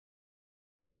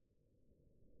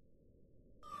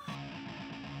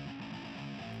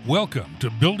Welcome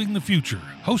to Building the Future,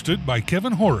 hosted by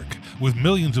Kevin Horick. With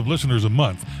millions of listeners a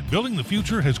month, Building the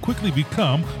Future has quickly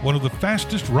become one of the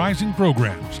fastest rising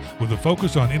programs, with a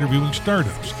focus on interviewing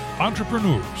startups,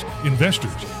 entrepreneurs,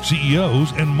 investors,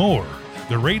 CEOs, and more.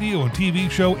 The radio and TV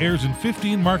show airs in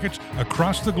 15 markets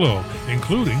across the globe,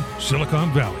 including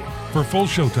Silicon Valley. For full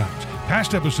showtimes,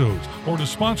 past episodes, or to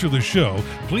sponsor the show,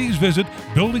 please visit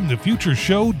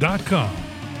buildingthefutureshow.com.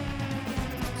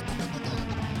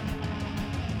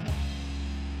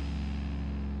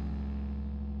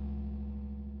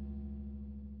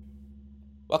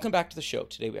 Welcome back to the show.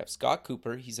 Today we have Scott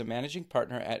Cooper. He's a managing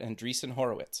partner at Andreessen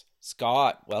Horowitz.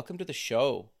 Scott, welcome to the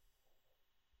show.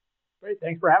 Great.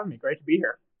 Thanks for having me. Great to be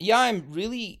here. Yeah, I'm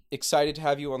really excited to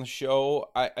have you on the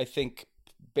show. I think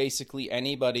basically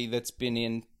anybody that's been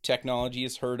in technology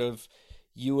has heard of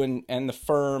you and the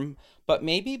firm. But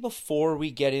maybe before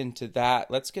we get into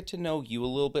that, let's get to know you a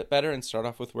little bit better and start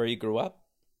off with where you grew up.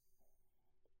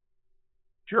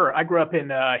 Sure. I grew up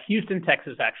in Houston,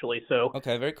 Texas, actually. So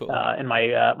okay, very cool. And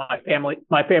my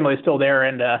family is still there.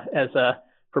 And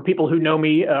for people who know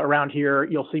me around here,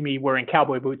 you'll see me wearing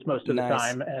cowboy boots most of the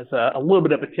time as a little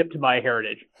bit of a tip to my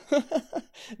heritage.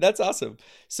 That's awesome.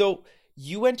 So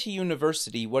you went to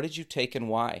university. What did you take and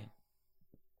why?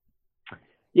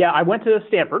 Yeah, I went to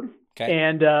Stanford. Okay.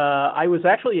 And I was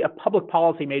actually a public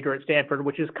policy major at Stanford,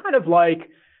 which is kind of like,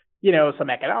 you know, some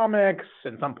economics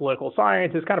and some political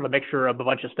science. It's kind of a mixture of a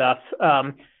bunch of stuff.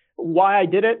 Why I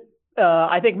did it,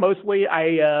 I think mostly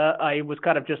I was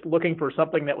kind of just looking for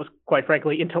something that was, quite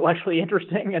frankly, intellectually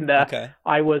interesting. And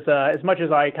I was, as much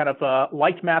as I kind of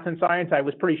liked math and science, I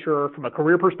was pretty sure from a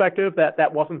career perspective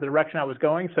that wasn't the direction I was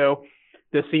going. So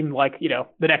this seemed like, you know,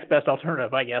 the next best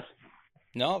alternative, I guess.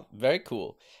 No, very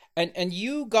cool. And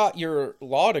you got your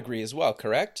law degree as well,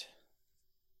 correct?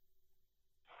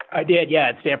 I did, yeah,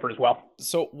 at Stanford as well.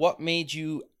 So what made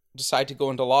you decide to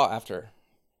go into law after?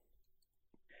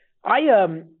 I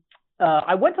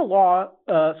went to law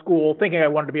school thinking I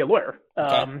wanted to be a lawyer.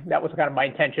 Okay. That was kind of my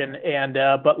intention. And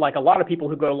but like a lot of people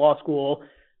who go to law school,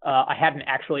 I hadn't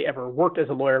actually ever worked as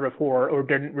a lawyer before, or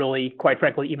didn't really, quite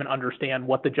frankly, even understand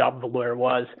what the job of a lawyer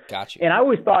was. Gotcha. And I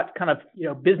always thought kind of, you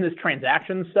know, business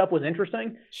transaction stuff was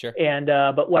interesting. Sure. And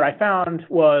but what I found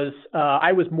was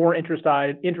I was more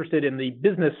interested in the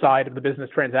business side of the business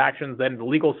transactions than the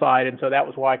legal side. And so that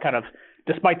was why I kind of,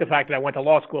 despite the fact that I went to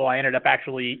law school, I ended up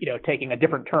actually, you know, taking a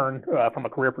different turn from a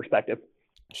career perspective.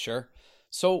 Sure.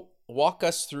 So walk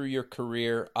us through your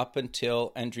career up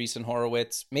until Andreessen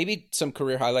Horowitz, maybe some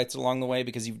career highlights along the way,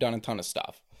 because you've done a ton of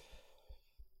stuff.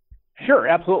 Sure,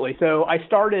 absolutely. So I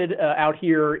started out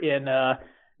here in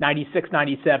 96,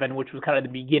 97, which was kind of the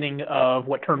beginning of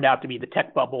what turned out to be the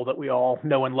tech bubble that we all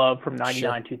know and love from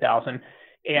 99, 2000.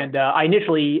 And I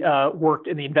initially worked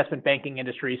in the investment banking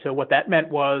industry. So what that meant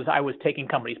was I was taking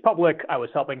companies public. I was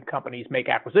helping companies make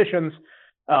acquisitions.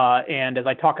 And as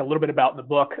I talk a little bit about in the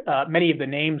book, many of the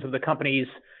names of the companies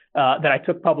that I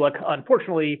took public,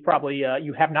 unfortunately, probably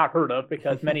you have not heard of,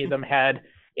 because many of them had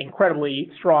incredibly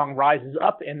strong rises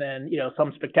up and then, you know,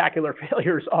 some spectacular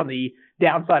failures on the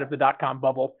downside of the dot-com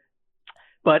bubble.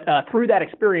 But through that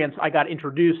experience, I got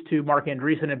introduced to Marc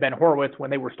Andreessen and Ben Horowitz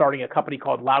when they were starting a company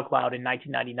called LoudCloud in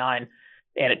 1999.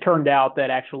 And it turned out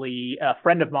that actually a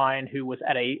friend of mine who was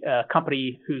at a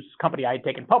company whose company I had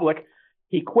taken public,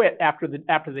 he quit after the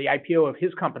IPO of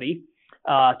his company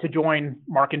to join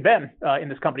Marc and Ben in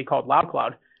this company called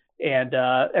LoudCloud. And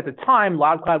at the time,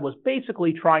 LoudCloud was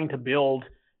basically trying to build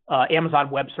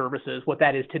Amazon Web Services, what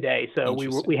that is today. So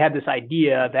we had this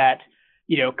idea that,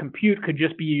 you know, compute could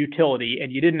just be a utility, and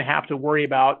you didn't have to worry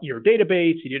about your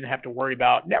database. You didn't have to worry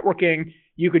about networking.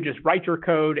 You could just write your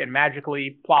code and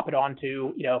magically plop it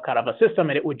onto, you know, kind of a system,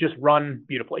 and it would just run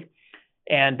beautifully.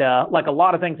 And like a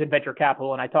lot of things in venture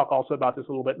capital, and I talk also about this a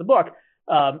little bit in the book,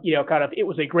 you know, kind of it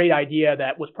was a great idea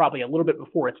that was probably a little bit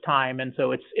before its time. And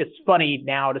so it's funny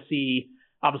now to see,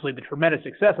 obviously, the tremendous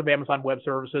success of Amazon Web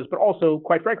Services, but also,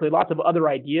 quite frankly, lots of other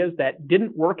ideas that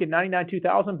didn't work in 99,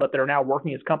 2000, but that are now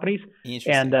working as companies.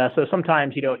 And so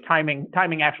sometimes, you know,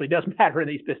 timing actually does matter in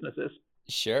these businesses.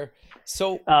 Sure.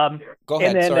 So go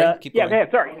ahead. Then, sorry. Keep going. Go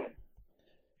ahead. Sorry.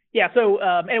 Yeah. So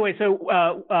anyway,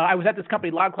 I was at this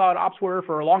company, LoudCloud Opsware,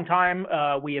 for a long time.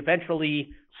 We eventually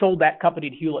sold that company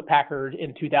to Hewlett Packard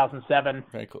in 2007.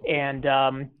 Very cool.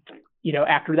 And you know,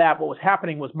 after that, what was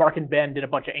happening was Marc and Ben did a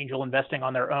bunch of angel investing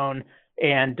on their own.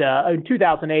 And in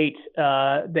 2008,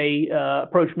 they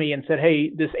approached me and said, "Hey,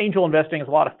 this angel investing is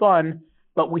a lot of fun,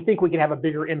 but we think we can have a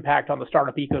bigger impact on the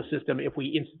startup ecosystem if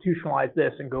we institutionalize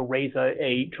this and go raise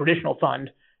a traditional fund,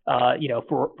 you know,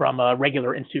 from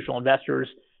regular institutional investors."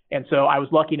 And so I was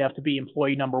lucky enough to be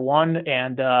employee number one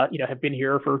and, have been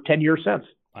here for 10 years since.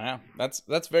 Wow.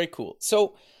 That's very cool.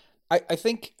 So I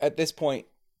think at this point,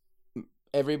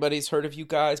 everybody's heard of you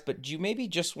guys, but do you maybe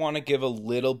just want to give a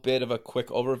little bit of a quick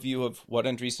overview of what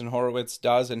Andreessen Horowitz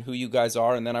does and who you guys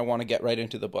are? And then I want to get right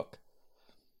into the book.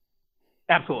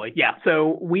 Absolutely. Yeah.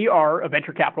 So we are a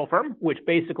venture capital firm, which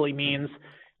basically means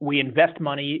we invest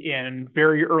money in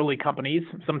very early companies.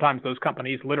 Sometimes those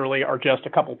companies literally are just a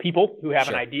couple people who have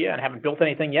an idea and haven't built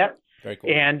anything yet. Very cool.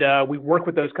 And we work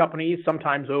with those companies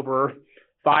sometimes over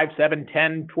 5, 7,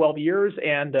 10, 12 years.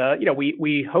 And,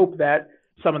 we hope that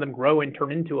some of them grow and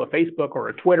turn into a Facebook or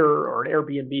a Twitter or an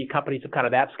Airbnb, companies of kind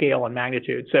of that scale and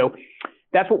magnitude. So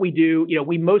that's what we do.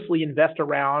 We mostly invest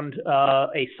around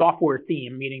a software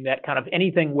theme, meaning that kind of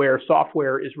anything where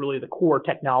software is really the core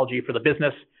technology for the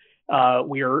business,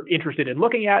 we are interested in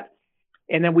looking at.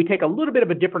 And then we take a little bit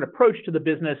of a different approach to the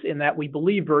business in that we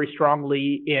believe very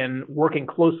strongly in working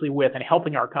closely with and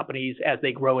helping our companies as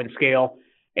they grow and scale.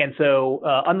 And so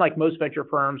unlike most venture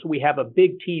firms, we have a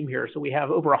big team here. So we have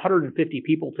over 150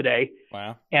 people today.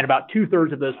 Wow. And about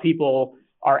 2/3 of those people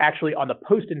are actually on the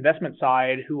post-investment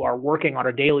side who are working on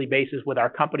a daily basis with our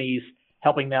companies,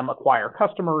 helping them acquire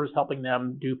customers, helping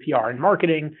them do PR and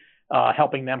marketing,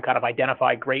 helping them kind of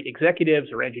identify great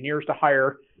executives or engineers to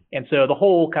hire. And so the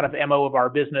whole kind of MO of our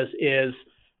business is,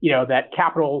 that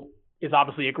capital is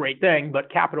obviously a great thing,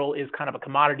 but capital is kind of a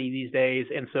commodity these days.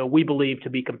 And so we believe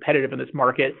to be competitive in this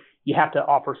market, you have to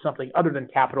offer something other than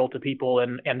capital to people.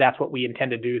 And that's what we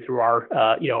intend to do through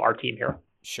our team here.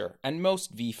 Sure. And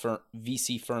most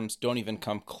VC firms don't even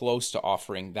come close to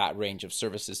offering that range of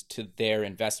services to their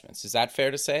investments. Is that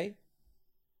fair to say?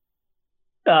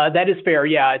 That is fair.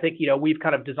 Yeah. I think, we've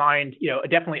kind of designed,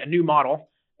 definitely a new model.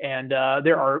 And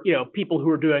there are, people who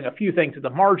are doing a few things at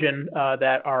the margin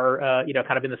that are,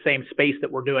 kind of in the same space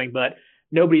that we're doing, but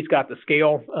nobody's got the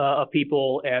scale of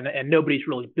people and nobody's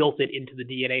really built it into the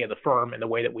DNA of the firm in the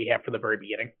way that we have from the very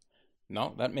beginning.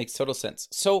 No, that makes total sense.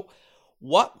 So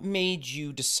what made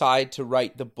you decide to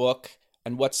write the book,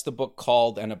 and what's the book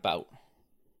called and about?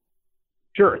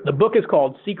 Sure. The book is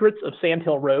called Secrets of Sand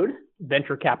Hill Road,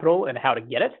 Venture Capital and How to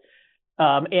Get It.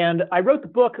 And I wrote the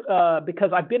book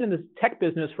because I've been in the tech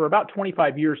business for about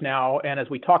 25 years now. And as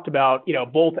we talked about,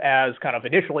 both as kind of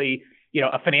initially,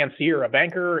 a financier, a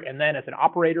banker, and then as an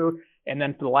operator, and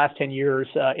then for the last 10 years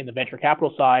in the venture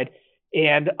capital side.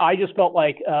 And I just felt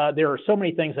like there are so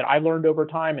many things that I learned over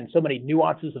time and so many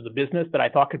nuances of the business that I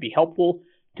thought could be helpful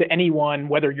to anyone,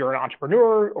 whether you're an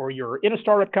entrepreneur or you're in a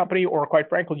startup company, or quite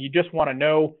frankly, you just want to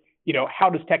know, how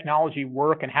does technology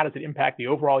work and how does it impact the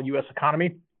overall U.S.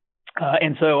 economy?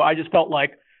 And so I just felt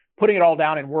like putting it all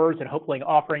down in words and hopefully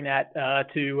offering that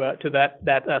to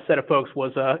that set of folks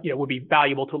was would be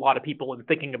valuable to a lot of people in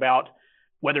thinking about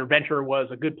whether venture was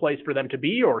a good place for them to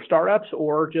be, or startups,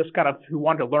 or just kind of who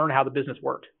wanted to learn how the business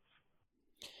worked.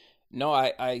 No,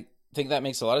 I think that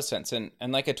makes a lot of sense. And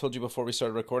like I told you before we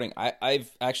started recording, I've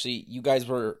actually, you guys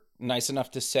were nice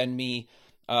enough to send me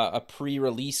a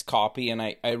pre-release copy, and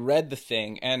I read the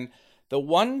thing. And the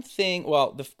one thing,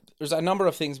 there's a number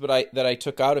of things that I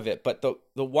took out of it, but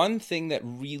the one thing that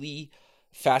really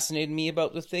fascinated me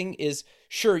about the thing is,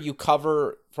 sure, you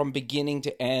cover from beginning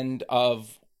to end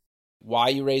of why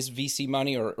you raise VC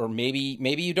money, or maybe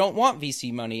you don't want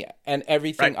VC money, and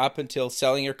everything up until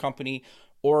selling your company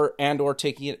or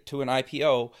taking it to an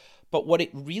IPO. But what it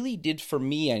really did for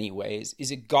me anyways is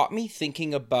it got me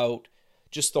thinking about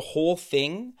just the whole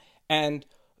thing, and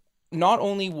not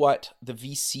only what the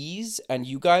VCs and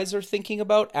you guys are thinking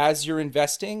about as you're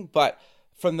investing, but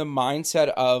from the mindset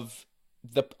of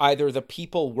either the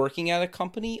people working at a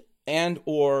company and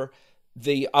or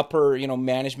the upper,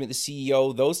 management, the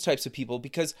CEO, those types of people,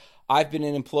 because I've been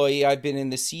an employee, I've been in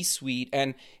the C-suite,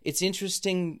 and it's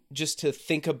interesting just to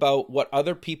think about what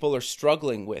other people are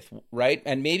struggling with, right?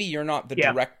 And maybe you're not the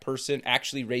direct person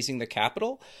actually raising the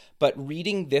capital, but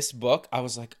reading this book, I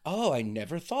was like, oh, I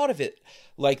never thought of it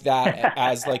like that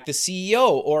as like the CEO,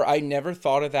 or I never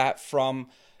thought of that from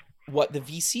what the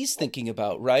VC's thinking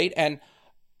about, right? And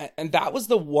that was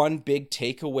the one big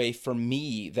takeaway for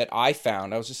me that I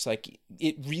found. I was just like,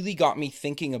 it really got me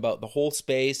thinking about the whole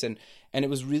space, and it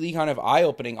was really kind of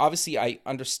eye-opening. Obviously, I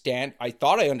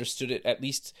thought I understood it at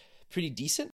least pretty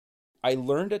decent. I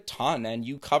learned a ton, and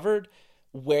you covered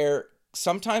where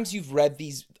sometimes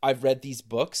I've read these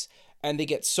books and they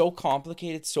get so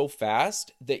complicated so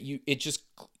fast that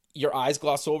your eyes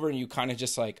gloss over and you kind of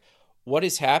just like, what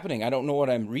is happening? I don't know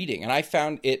what I'm reading. And I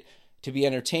found it to be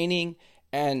entertaining,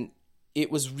 and it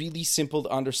was really simple to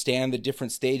understand the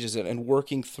different stages and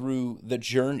working through the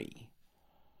journey.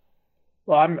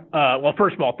 Well, well.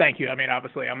 First of all, thank you. I mean,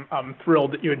 obviously, I'm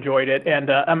thrilled that you enjoyed it,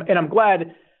 and I'm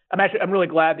glad. I'm really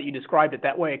glad that you described it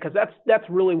that way, because that's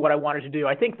really what I wanted to do.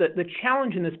 I think that the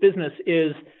challenge in this business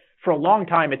is, for a long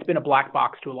time, it's been a black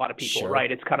box to a lot of people, Sure.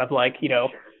 right? It's kind of like,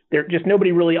 there just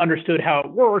nobody really understood how it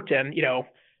worked, and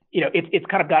it's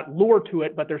kind of got lure to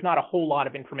it, but there's not a whole lot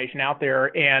of information out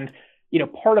there. And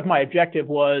part of my objective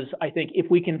was, I think, if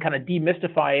we can kind of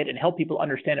demystify it and help people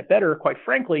understand it better, quite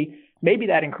frankly, maybe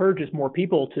that encourages more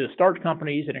people to start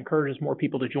companies. It encourages more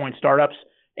people to join startups.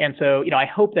 And so, I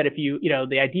hope that if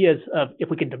the ideas of, if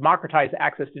we can democratize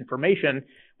access to information,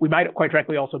 we might, quite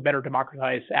frankly, also better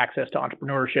democratize access to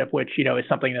entrepreneurship, which, is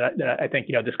something that I think,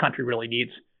 this country really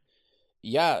needs.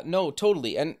 Yeah, no,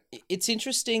 totally. And it's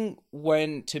interesting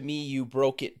when, to me, you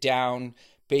broke it down,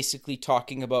 basically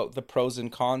talking about the pros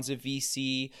and cons of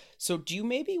VC. So do you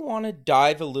maybe want to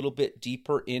dive a little bit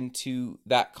deeper into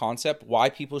that concept, why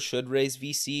people should raise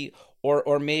VC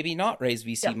or maybe not raise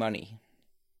VC money?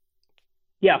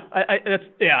 Yeah,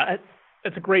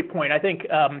 that's a great point. I think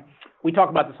we talk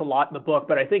about this a lot in the book,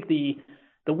 but I think the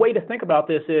way to think about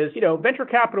this is, venture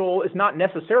capital is not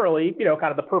necessarily,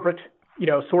 kind of the perfect,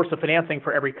 source of financing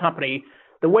for every company.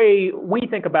 The way we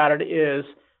think about it is,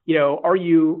 are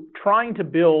you trying to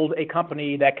build a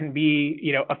company that can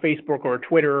be, a Facebook or a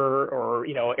Twitter or,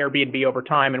 Airbnb over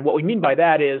time? And what we mean by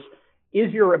that is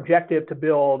your objective to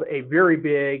build a very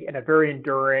big and a very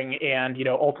enduring and,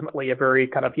 ultimately a very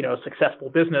kind of,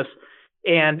 successful business?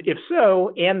 And if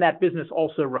so, and that business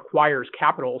also requires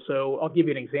capital. So I'll give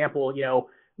you an example.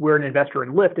 We're an investor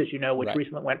in Lyft, as you know, which Right.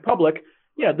 recently went public.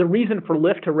 The reason for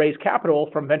Lyft to raise capital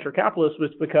from venture capitalists was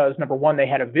because, number one, they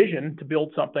had a vision to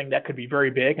build something that could be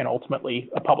very big and ultimately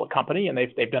a public company, and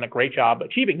they've done a great job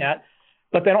achieving that.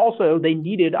 But then also they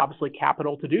needed, obviously,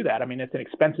 capital to do that. I mean, it's an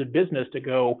expensive business to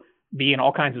go be in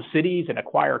all kinds of cities and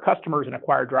acquire customers and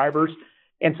acquire drivers.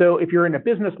 And so if you're in a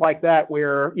business like that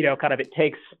where, kind of it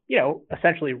takes,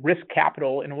 essentially risk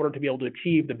capital in order to be able to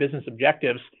achieve the business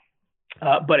objectives,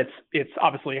 but it's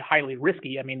obviously highly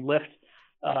risky. I mean, Lyft,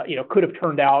 could have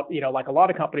turned out, like a lot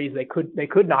of companies, they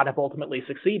could not have ultimately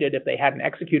succeeded if they hadn't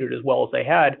executed as well as they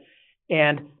had.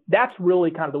 And that's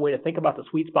really kind of the way to think about the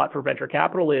sweet spot for venture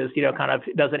capital is, kind of,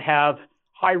 does it have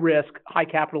high risk, high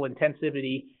capital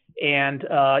intensivity, and,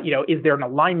 is there an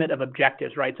alignment of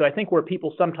objectives, right? So I think where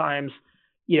people sometimes,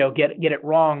 get it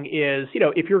wrong is,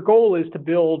 if your goal is to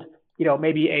build,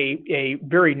 maybe a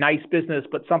very nice business,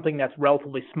 but something that's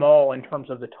relatively small in terms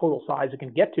of the total size it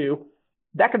can get to,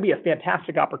 that could be a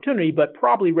fantastic opportunity, but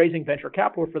probably raising venture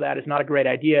capital for that is not a great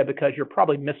idea, because you're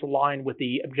probably misaligned with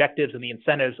the objectives and the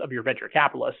incentives of your venture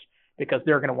capitalists, because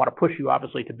they're going to want to push you,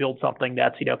 obviously, to build something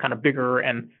that's, kind of bigger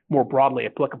and more broadly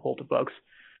applicable to folks.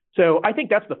 So I think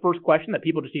that's the first question that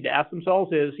people just need to ask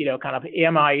themselves is, kind of,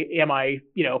 am I,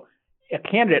 a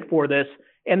candidate for this?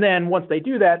 And then once they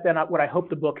do that, then what I hope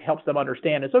the book helps them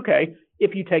understand is, okay,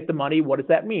 if you take the money, what does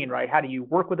that mean, right? How do you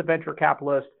work with a venture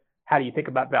capitalist? How do you think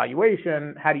about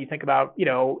valuation? How do you think about,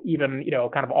 even,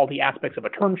 kind of all the aspects of a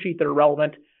term sheet that are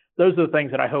relevant? Those are the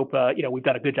things that I hope, we've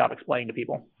done a good job explaining to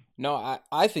people. No,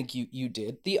 I think you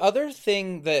did. The other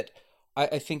thing that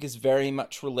I think is very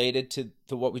much related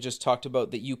to what we just talked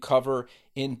about that you cover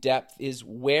in depth is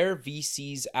where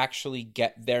VCs actually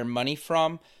get their money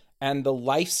from and the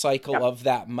life cycle of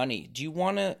that money. Do you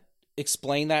want to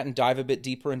explain that and dive a bit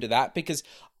deeper into that? Because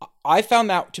I found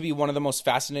that to be one of the most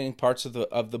fascinating parts of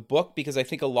the book, because I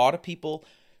think a lot of people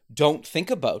don't think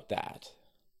about that.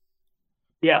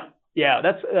 Yeah,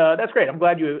 that's great. I'm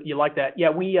glad you like that. Yeah,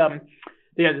 we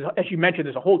as you mentioned,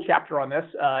 there's a whole chapter on this,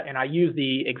 and I use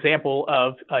the example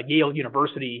of Yale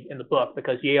University in the book,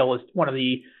 because Yale is one of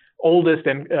the oldest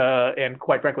and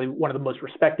quite frankly one of the most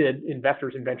respected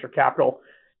investors in venture capital.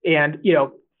 And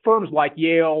firms like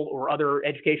Yale or other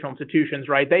educational institutions,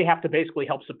 right, they have to basically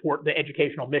help support the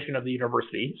educational mission of the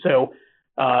university. So,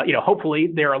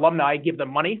 hopefully their alumni give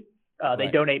them money, they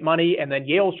donate money, and then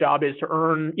Yale's job is to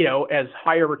earn, as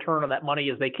high a return on that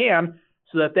money as they can,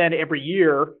 so that then every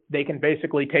year they can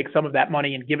basically take some of that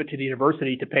money and give it to the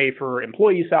university to pay for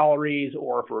employee salaries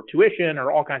or for tuition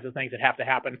or all kinds of things that have to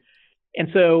happen. And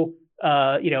so,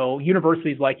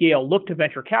 universities like Yale look to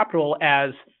venture capital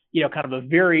as, kind of a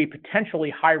very potentially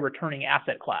high returning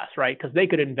asset class, right? Because they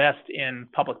could invest in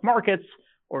public markets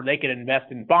or they could invest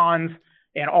in bonds,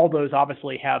 and all those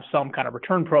obviously have some kind of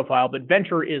return profile. But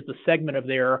venture is the segment of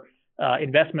their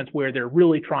investments where they're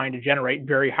really trying to generate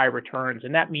very high returns.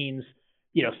 And that means,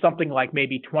 something like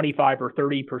maybe 25 or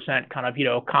 30% kind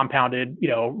of, compounded,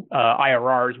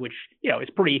 IRRs, which, is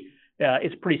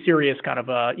pretty serious kind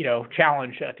of,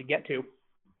 challenge to get to.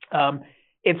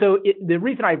 And so the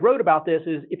reason I wrote about this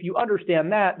is if you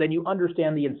understand that, then you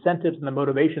understand the incentives and the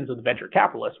motivations of the venture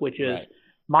capitalists, which is right.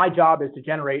 My job is to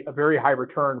generate a very high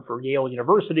return for Yale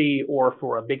University or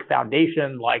for a big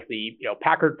foundation like the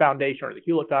Packard Foundation or the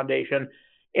Hewlett Foundation.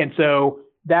 And so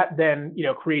that then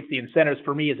creates the incentives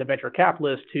for me as a venture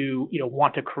capitalist to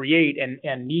want to create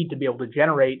and need to be able to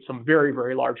generate some very,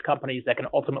 very large companies that can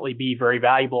ultimately be very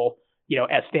valuable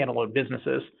as standalone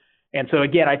businesses. And so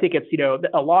again, I think it's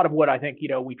a lot of what I think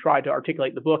we tried to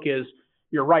articulate in the book is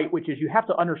you're right, which is you have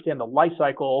to understand the life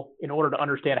cycle in order to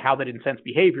understand how that incents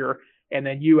behavior. And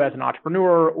then you as an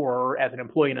entrepreneur or as an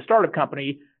employee in a startup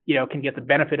company, can get the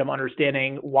benefit of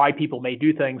understanding why people may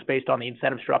do things based on the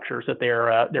incentive structures that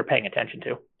they're paying attention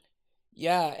to.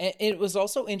 Yeah, and it was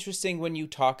also interesting when you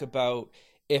talk about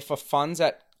if a fund's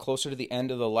at closer to the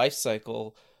end of the life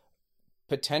cycle,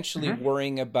 potentially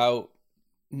worrying about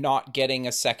not getting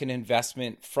a second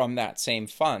investment from that same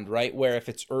fund, right? Where if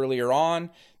it's earlier on,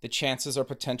 the chances are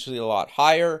potentially a lot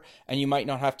higher and you might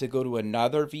not have to go to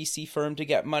another VC firm to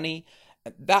get money.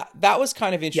 That was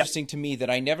kind of interesting to me that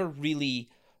I never really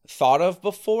thought of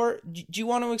before. Do you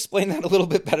want to explain that a little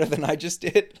bit better than I just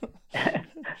did?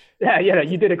 Yeah,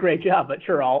 you did a great job, but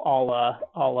sure,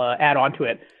 I'll add on to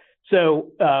it.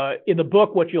 So in the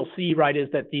book, what you'll see, right, is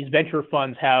that these venture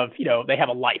funds have, they have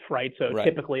a life, right? So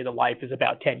typically the life is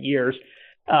about 10 years.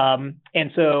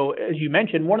 And so, as you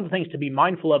mentioned, one of the things to be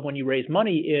mindful of when you raise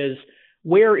money is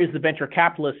where is the venture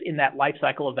capitalist in that life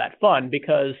cycle of that fund?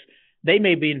 Because they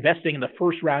may be investing in the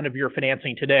first round of your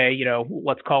financing today,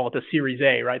 let's call it the Series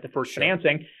A, right? The first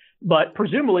financing. But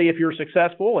presumably, if you're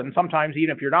successful, and sometimes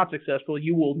even if you're not successful,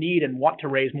 you will need and want to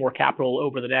raise more capital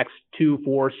over the next 2,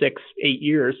 4, 6, 8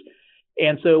 years.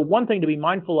 And so one thing to be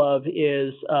mindful of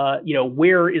is,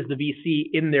 where is the VC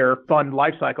in their fund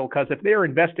life cycle? Because if they're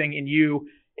investing in you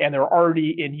and they're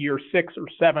already in year 6 or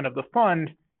 7 of the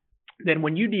fund, then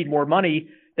when you need more money,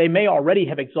 they may already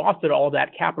have exhausted all of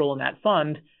that capital in that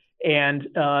fund. And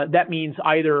that means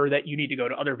either that you need to go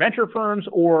to other venture firms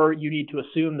or you need to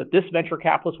assume that this venture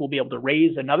capitalist will be able to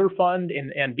raise another fund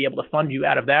and be able to fund you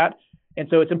out of that. And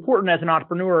so it's important as an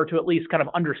entrepreneur to at least kind of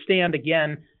understand,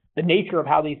 again, the nature of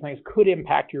how these things could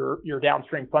impact your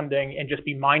downstream funding and just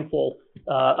be mindful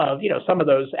of some of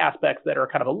those aspects that are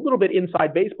kind of a little bit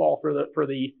inside baseball for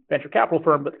the venture capital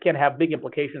firm, but can have big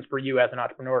implications for you as an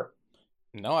entrepreneur.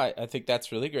 No, I think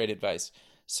that's really great advice.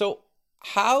 So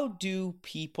how do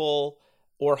people,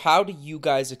 or how do you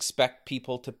guys expect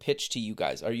people to pitch to you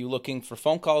guys? Are you looking for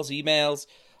phone calls, emails?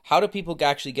 How do people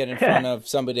actually get in front of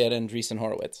somebody at Andreessen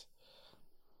Horowitz?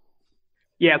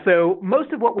 Yeah, so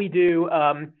most of what we do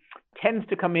tends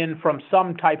to come in from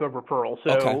some type of referral.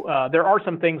 So there are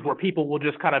some things where people will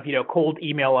just kind of, cold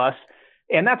email us,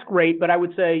 and that's great. But I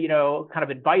would say, kind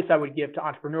of advice I would give to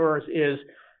entrepreneurs is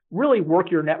really work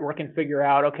your network and figure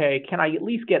out, okay, can I at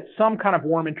least get some kind of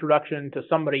warm introduction to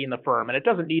somebody in the firm? And it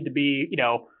doesn't need to be,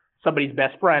 somebody's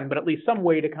best friend, but at least some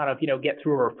way to kind of, get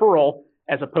through a referral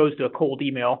as opposed to a cold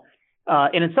email.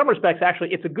 And in some respects, actually,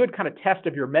 it's a good kind of test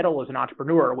of your mettle as an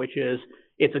entrepreneur, which is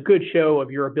it's a good show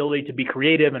of your ability to be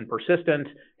creative and persistent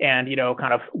and,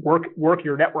 kind of work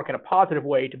your network in a positive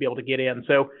way to be able to get in.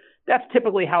 So that's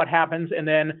typically how it happens. And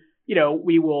then,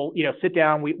 we will, sit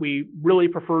down. We really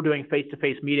prefer doing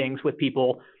face-to-face meetings with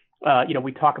people.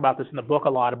 We talk about this in the book a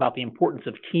lot about the importance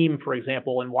of team, for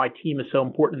example, and why team is so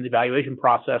important in the evaluation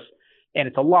process. And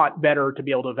it's a lot better to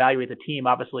be able to evaluate the team,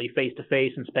 obviously,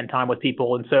 face-to-face and spend time with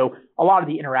people. And so a lot of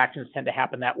the interactions tend to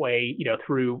happen that way,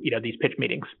 through, these pitch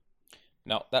meetings.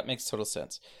 No, that makes total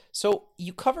sense. So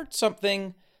you covered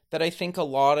something that I think a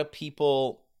lot of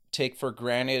people take for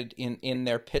granted in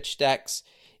their pitch decks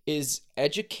is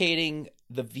educating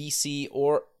the VC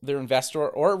or their investor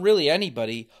or really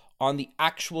anybody on the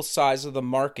actual size of the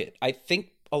market. I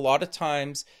think a lot of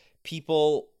times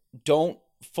people don't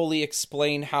fully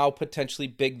explain how potentially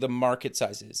big the market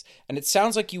size is. And it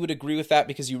sounds like you would agree with that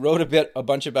because you wrote a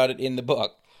bunch about it in the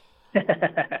book.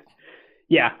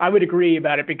 Yeah, I would agree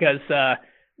about it because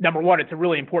number one, it's a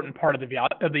really important part of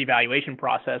the evaluation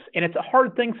process, and it's a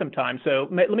hard thing sometimes. So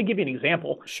let me give you an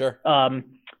example. Sure. When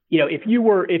we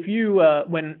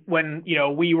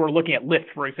were looking at Lyft,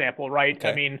 for example, right? Okay.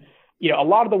 I mean, a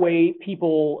lot of the way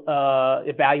people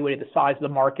evaluated the size of the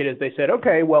market is they said,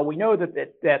 okay, well, we know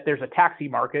that there's a taxi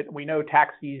market. We know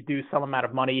taxis do some amount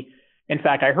of money. In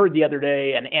fact, I heard the other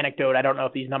day an anecdote. I don't know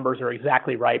if these numbers are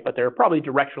exactly right, but they're probably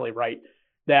directionally right.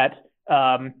 That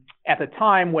at the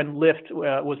time when Lyft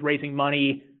was raising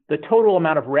money, the total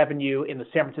amount of revenue in the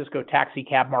San Francisco taxi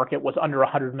cab market was under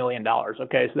 $100 million.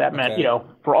 Okay, so that meant,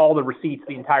 for all the receipts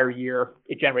the entire year,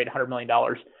 it generated $100 million.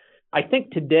 I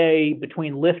think today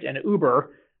between Lyft and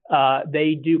Uber,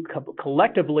 they do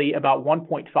collectively about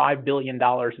 $1.5 billion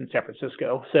in San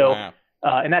Francisco. So, wow.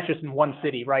 And that's just in one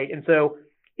city, right? And so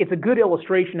it's a good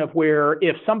illustration of where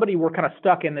if somebody were kind of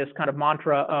stuck in this kind of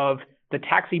mantra of the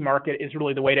taxi market is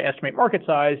really the way to estimate market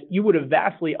size, you would have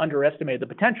vastly underestimated the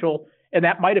potential. And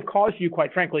that might have caused you,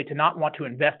 quite frankly, to not want to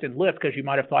invest in Lyft because you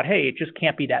might have thought, hey, it just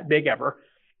can't be that big ever.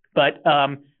 But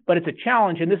it's a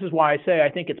challenge. And this is why I say I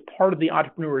think it's part of the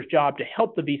entrepreneur's job to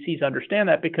help the VCs understand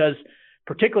that, because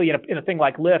particularly in a thing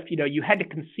like Lyft, you had to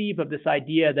conceive of this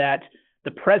idea that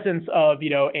the presence of,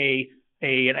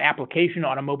 an application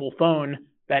on a mobile phone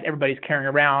that everybody's carrying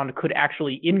around could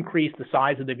actually increase the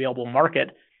size of the available market.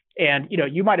 And,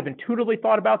 you might have intuitively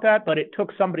thought about that, but it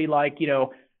took somebody like,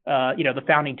 the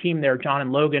founding team there, John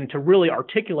and Logan, to really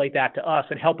articulate that to us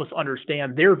and help us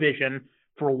understand their vision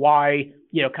for why,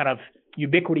 kind of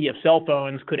ubiquity of cell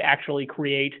phones could actually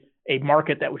create a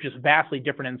market that was just vastly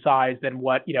different in size than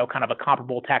what, kind of a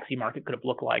comparable taxi market could have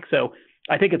looked like. So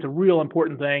I think it's a real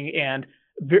important thing and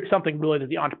something really that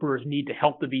the entrepreneurs need to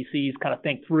help the VCs kind of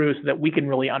think through so that we can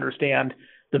really understand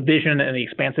the vision and the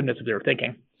expansiveness of their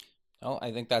thinking. Oh,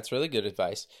 I think that's really good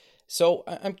advice. So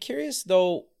I'm curious,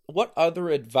 though, what other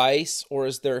advice, or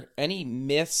is there any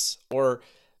myths or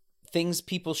things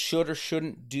people should or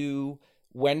shouldn't do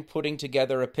when putting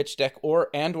together a pitch deck or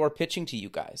pitching to you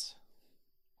guys?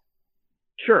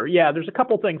 Sure. Yeah, there's a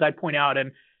couple things I'd point out.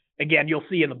 And again, you'll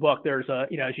see in the book, there's as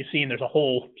you've seen, there's a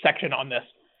whole section on this.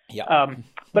 Yeah.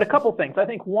 But a couple things. I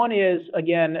think one is,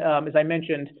 again, as I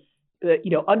mentioned,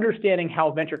 understanding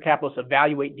how venture capitalists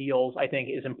evaluate deals, I think,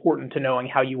 is important to knowing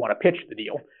how you want to pitch the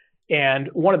deal. And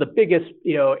one of the biggest,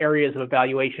 areas of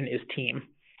evaluation is team.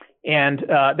 And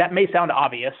that may sound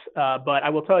obvious, but I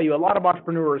will tell you, a lot of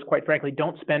entrepreneurs, quite frankly,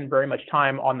 don't spend very much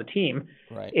time on the team.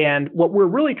 Right. And what we're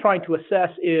really trying to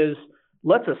assess is,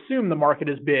 let's assume the market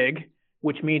is big,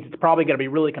 which means it's probably going to be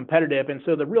really competitive. And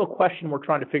so the real question we're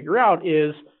trying to figure out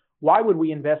is, why would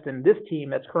we invest in this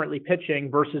team that's currently pitching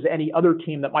versus any other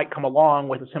team that might come along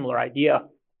with a similar idea?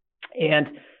 And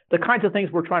the kinds of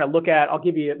things we're trying to look at, I'll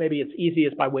give you, maybe it's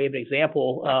easiest by way of an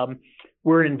example.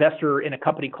 We're an investor in a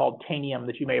company called Tanium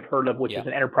that you may have heard of, which is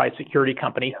an enterprise security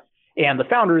company. And the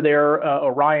founder there,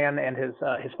 Orion, and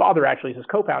his father actually is his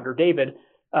co-founder, David,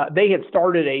 they had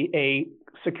started a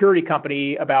security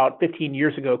company about 15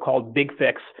 years ago called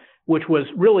BigFix, which was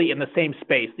really in the same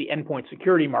space, the endpoint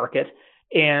security market.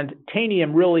 And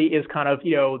Tanium really is kind of,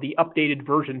 the updated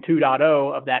version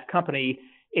 2.0 of that company.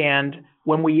 And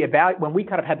when we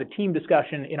kind of had the team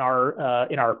discussion in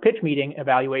our pitch meeting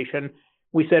evaluation,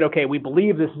 we said, okay, we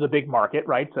believe this is a big market,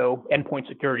 right? So endpoint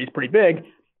security is pretty big.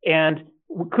 And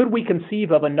could we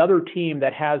conceive of another team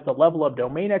that has the level of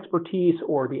domain expertise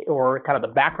or kind of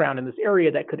the background in this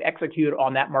area that could execute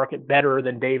on that market better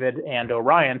than David and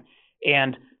Orion?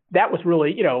 And that was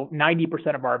really,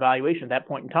 90% of our evaluation at that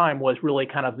point in time was really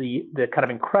kind of the kind of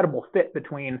incredible fit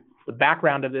between the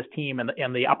background of this team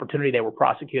and the opportunity they were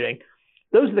prosecuting.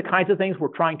 Those are the kinds of things we're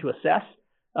trying to assess.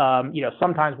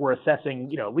 Sometimes we're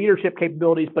assessing, leadership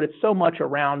capabilities, but it's so much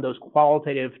around those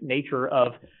qualitative nature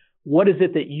of what is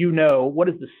it that what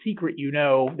is the secret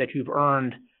that you've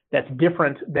earned that's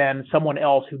different than someone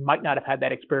else who might not have had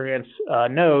that experience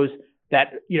knows,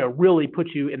 that, really puts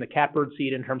you in the catbird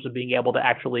seat in terms of being able to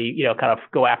actually, kind of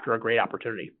go after a great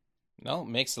opportunity. No, it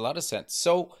makes a lot of sense.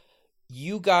 So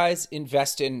you guys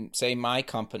invest in, say, my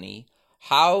company.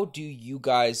 How do you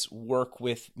guys work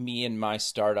with me and my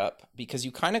startup? Because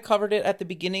you kind of covered it at the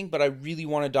beginning, but I really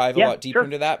want to dive a lot deeper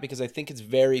into that because I think it's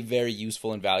very, very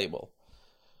useful and valuable.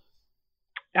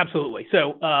 Absolutely.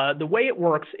 So the way it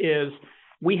works is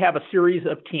we have a series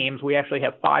of teams. We actually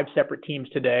have 5 separate teams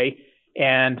today,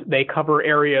 and they cover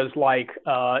areas like,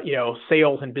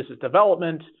 sales and business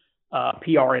development,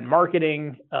 PR and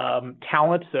marketing,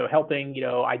 talent. So helping,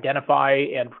 identify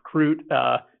and recruit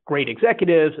great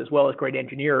executives as well as great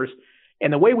engineers.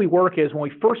 And the way we work is when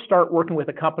we first start working with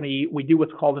a company, we do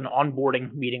what's called an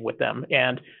onboarding meeting with them.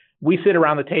 And we sit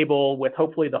around the table with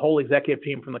hopefully the whole executive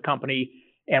team from the company.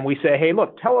 And we say, hey,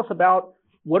 look, tell us about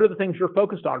what are the things you're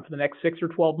focused on for the next 6 or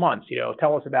 12 months?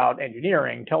 Tell us about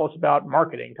engineering, tell us about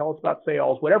marketing, tell us about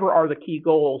sales, whatever are the key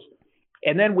goals.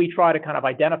 And then we try to kind of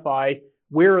identify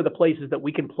where are the places that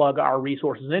we can plug our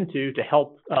resources into to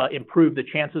help improve the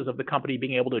chances of the company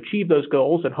being able to achieve those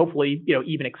goals and hopefully,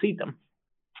 even exceed them.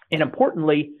 And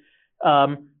importantly,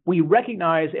 we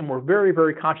recognize and we're very,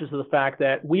 very conscious of the fact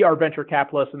that we are venture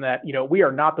capitalists and that, we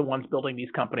are not the ones building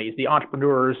these companies. The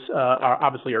entrepreneurs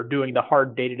are doing the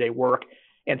hard day-to-day work.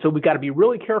 And so we've got to be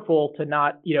really careful to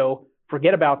not,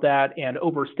 forget about that and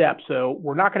overstep. So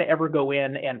we're not going to ever go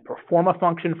in and perform a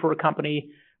function for a company.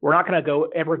 We're not going to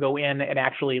ever go in and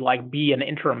actually like be an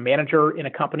interim manager in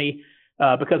a company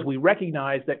because we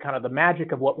recognize that kind of the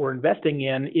magic of what we're investing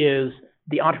in is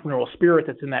the entrepreneurial spirit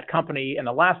that's in that company. And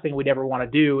the last thing we'd ever want to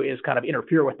do is kind of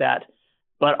interfere with that.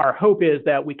 But our hope is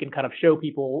that we can kind of show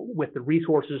people with the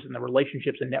resources and the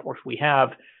relationships and networks we have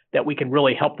that we can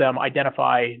really help them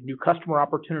identify new customer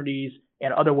opportunities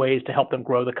and other ways to help them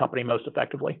grow the company most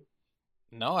effectively.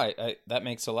 No, I that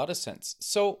makes a lot of sense.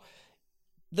 So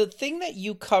the thing that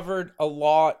you covered a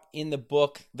lot in the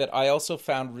book that I also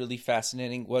found really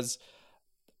fascinating was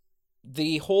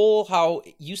the whole how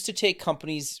it used to take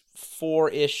companies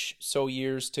 4-ish so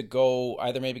years to go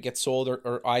either maybe get sold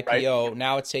or IPO. Right.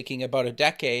 Now it's taking about a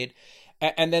decade.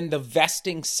 And then the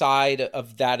vesting side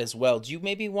of that as well. Do you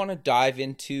maybe want to dive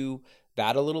into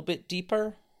that a little bit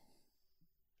deeper?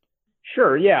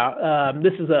 Sure. Yeah.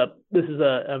 This is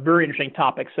a very interesting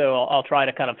topic. So I'll try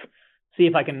to kind of see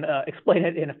if I can explain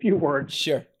it in a few words.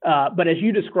 Sure. But as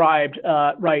you described,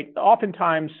 right,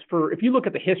 oftentimes if you look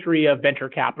at the history of venture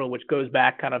capital, which goes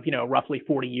back kind of, roughly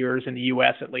 40 years in the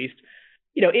US at least,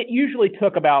 it usually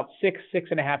took about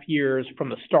 6.5 years from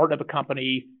the start of a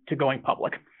company to going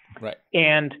public. Right.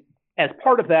 And as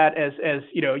part of that, as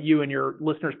you and your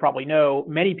listeners probably know,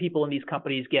 many people in these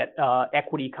companies get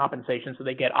equity compensation. So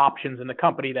they get options in the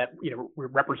company that,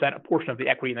 represent a portion of the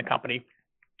equity in the company.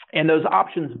 And those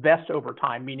options vest over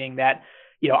time, meaning that,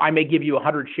 I may give you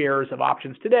 100 shares of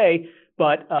options today,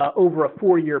 but over a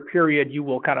 4-year period, you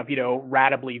will kind of,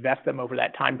 ratably vest them over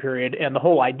that time period. And the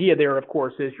whole idea there, of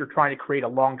course, is you're trying to create a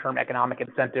long-term economic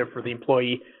incentive for the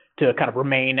employee to kind of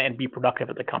remain and be productive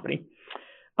at the company.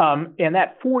 And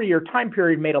that 4-year time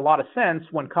period made a lot of sense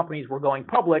when companies were going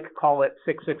public, call it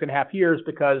 6.5 years,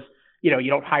 because, you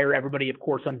don't hire everybody, of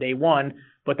course, on day one.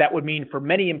 But that would mean for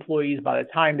many employees, by the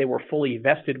time they were fully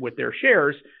vested with their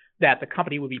shares, that the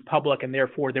company would be public, and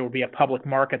therefore there would be a public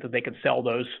market that they could sell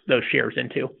those shares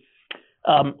into.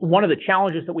 One of the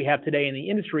challenges that we have today in the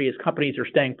industry is companies are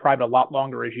staying private a lot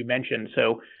longer, as you mentioned.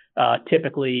 So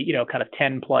typically, kind of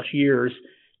 10 plus years.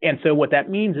 And so what that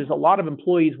means is a lot of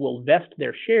employees will vest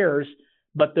their shares,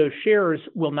 but those shares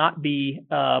will not be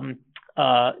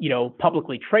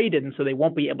publicly traded, and so they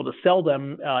won't be able to sell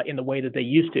them in the way that they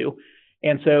used to.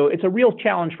 And so it's a real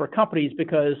challenge for companies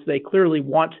because they clearly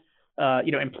want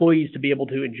employees to be able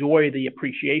to enjoy the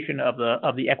appreciation of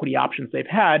the equity options they've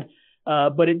had,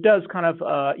 but it does kind of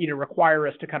require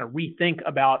us to kind of rethink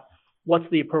about what's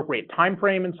the appropriate time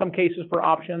frame in some cases for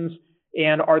options,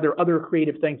 and are there other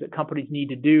creative things that companies need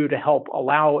to do to help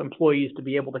allow employees to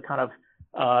be able to kind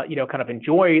of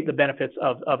enjoy the benefits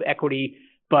of equity,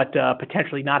 but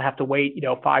potentially not have to wait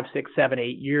 5, 6, 7,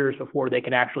 8 years before they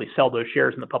can actually sell those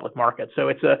shares in the public market. So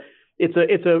it's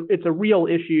a real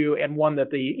issue, and one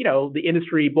that the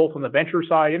industry, both on the venture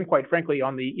side and quite frankly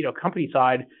on the company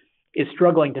side, is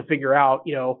struggling to figure out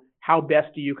how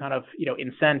best do you kind of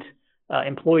incent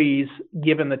employees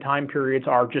given the time periods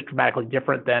are just dramatically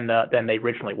different than they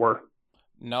originally were.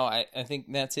 No, I think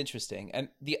that's interesting,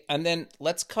 and then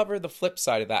let's cover the flip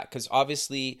side of that, because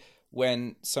obviously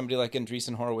when somebody like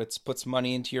Andreessen Horowitz puts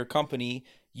money into your company,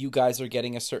 you guys are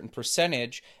getting a certain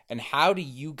percentage. And how do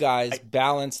you guys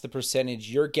balance the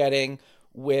percentage you're getting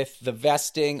with the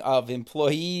vesting of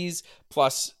employees,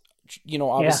 plus,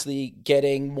 obviously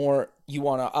getting more, you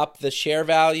want to up the share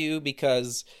value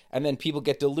and then people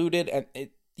get diluted, and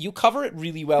you cover it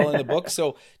really well in the book.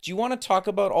 So do you want to talk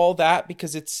about all that?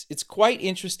 Because it's quite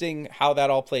interesting how that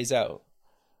all plays out.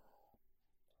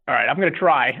 All right, I'm going to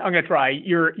try.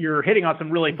 You're hitting on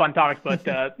some really fun topics, but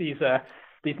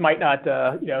these might not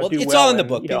well, do it's well all in the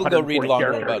book. People go read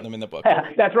longer about them in the book.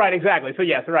 That's right, exactly. So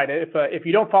yes, right. If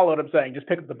you don't follow what I'm saying, just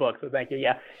pick up the book. So thank you.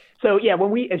 Yeah. So yeah, when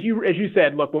we, as you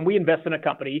said, look, when we invest in a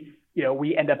company,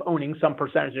 we end up owning some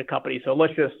percentage of the company. So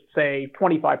let's just say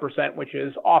 25%, which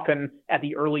is often at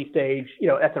the early stage.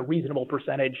 That's a reasonable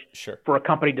percentage for a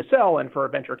company to sell and for a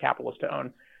venture capitalist to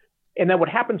own. And then what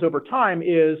happens over time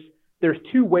is there's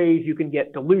 2 ways you can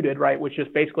get diluted, right? Which is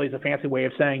basically is a fancy way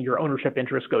of saying your ownership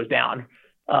interest goes down.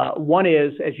 One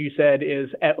is, as you said, is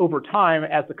over time,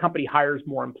 as the company hires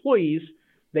more employees,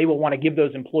 they will want to give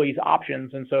those employees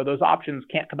options. And so those options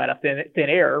can't come out of thin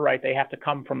air, right? They have to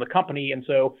come from the company. And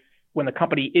so when the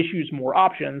company issues more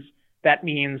options, that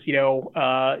means,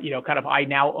 kind of I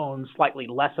now own slightly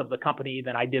less of the company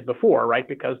than I did before, right?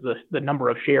 Because the number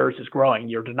of shares is growing,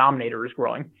 your denominator is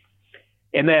growing.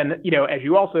 And then, as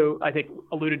you also, I think,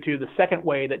 alluded to, the second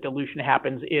way that dilution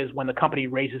happens is when the company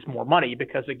raises more money,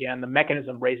 because again, the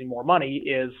mechanism of raising more money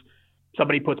is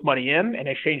somebody puts money in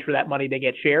exchange for that money, they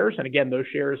get shares. And again, those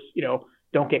shares,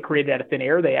 don't get created out of thin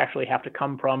air. They actually have to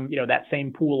come from, that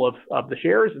same pool of the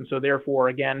shares. And so therefore,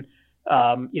 again,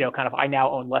 kind of I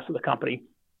now own less of the company.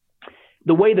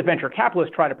 The way the venture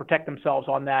capitalists try to protect themselves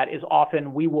on that is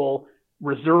often we will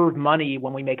reserve money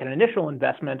when we make an initial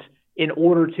investment in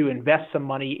order to invest some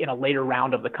money in a later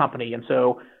round of the company. And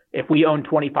so if we own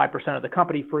 25% of the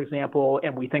company, for example,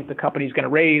 and we think the company is going to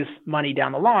raise money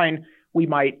down the line, we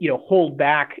might, hold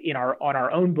back on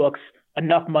our own books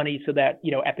enough money so that,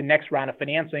 at the next round of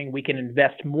financing, we can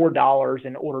invest more dollars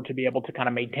in order to be able to kind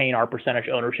of maintain our percentage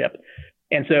ownership.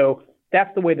 And so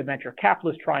that's the way the venture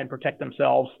capitalists try and protect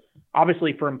themselves.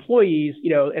 Obviously, for employees,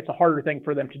 it's a harder thing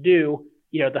for them to do.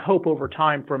 The hope over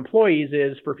time for employees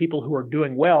is for people who are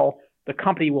doing well, the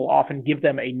company will often give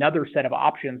them another set of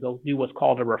options. They'll do what's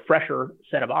called a refresher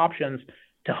set of options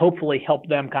to hopefully help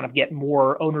them kind of get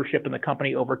more ownership in the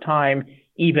company over time,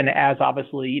 even as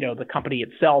obviously, the company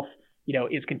itself,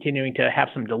 is continuing to have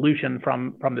some dilution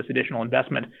from this additional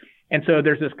investment. And so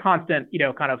there's this constant,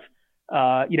 kind of,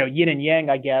 yin and yang,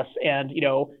 I guess. And,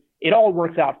 it all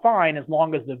works out fine as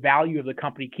long as the value of the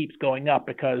company keeps going up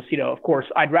because, of course,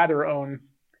 I'd rather own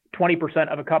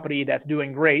 20% of a company that's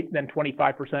doing great than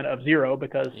 25% of zero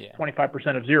because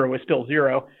 25% of zero is still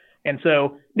zero. And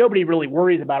so nobody really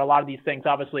worries about a lot of these things,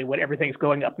 obviously, when everything's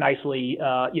going up nicely,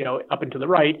 up and to the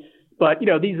right. But,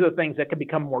 these are the things that can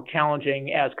become more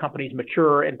challenging as companies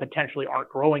mature and potentially aren't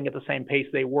growing at the same pace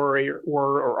they were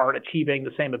or aren't achieving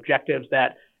the same objectives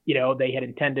that, they had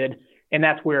intended. And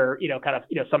that's where,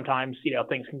 sometimes,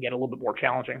 things can get a little bit more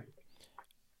challenging.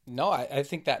 No, I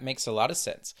think that makes a lot of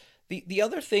sense. The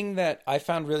other thing that I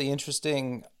found really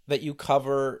interesting that you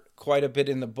cover quite a bit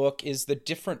in the book is the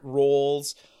different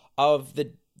roles of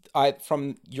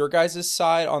from your guys'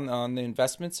 side on the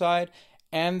investment side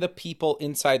and the people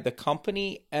inside the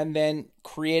company, and then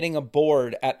creating a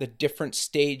board at the different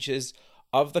stages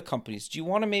of the companies. Do you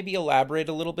want to maybe elaborate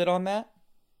a little bit on that?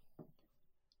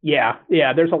 Yeah.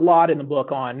 There's a lot in the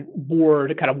book on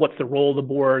board, kind of what's the role of the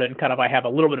board, and kind of I have a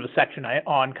little bit of a section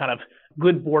on kind of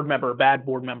good board member, bad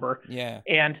board member. Yeah.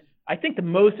 And I think the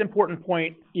most important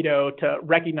point, to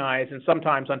recognize, and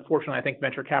sometimes, unfortunately, I think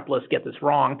venture capitalists get this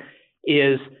wrong,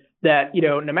 is that,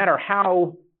 no matter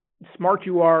how smart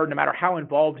you are, no matter how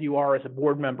involved you are as a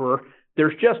board member,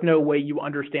 there's just no way you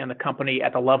understand the company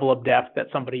at the level of depth that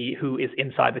somebody who is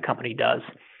inside the company does.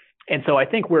 And so I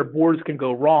think where boards can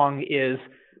go wrong is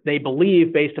they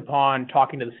believe, based upon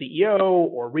talking to the CEO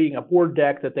or reading a board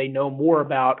deck, that they know more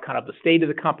about kind of the state of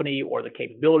the company or the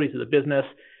capabilities of the business.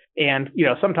 And,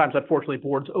 sometimes, unfortunately,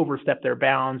 boards overstep their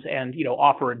bounds and,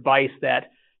 offer advice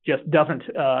that just doesn't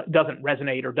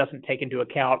resonate or doesn't take into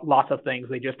account lots of things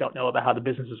they just don't know about how the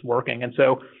business is working. And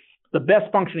so the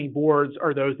best functioning boards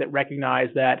are those that recognize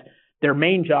that their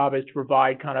main job is to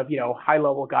provide kind of, high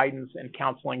level guidance and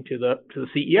counseling to the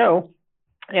CEO.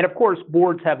 And of course,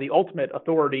 boards have the ultimate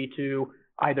authority to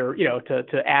either,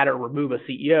 to add or remove a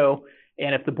CEO.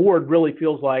 And if the board really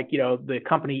feels like, the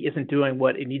company isn't doing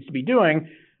what it needs to be doing,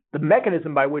 the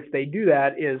mechanism by which they do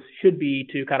that should be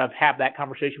to kind of have that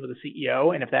conversation with the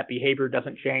CEO. And if that behavior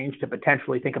doesn't change, to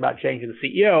potentially think about changing the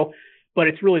CEO. But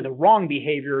it's really the wrong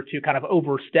behavior to kind of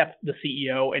overstep the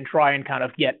CEO and try and kind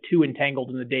of get too entangled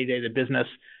in the day-to-day of the business.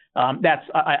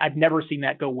 I've never seen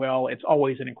that go well. It's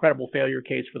always an incredible failure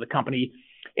case for the company.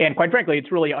 And quite frankly,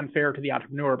 it's really unfair to the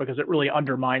entrepreneur because it really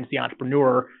undermines the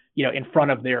entrepreneur, in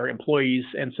front of their employees.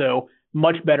 And so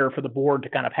much better for the board to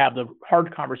kind of have the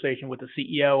hard conversation with the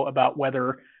CEO about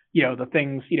whether, the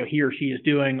things, he or she is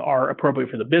doing are appropriate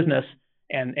for the business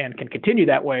and can continue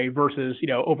that way versus,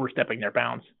 overstepping their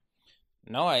bounds.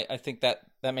 No, I think that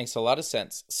makes a lot of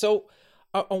sense. So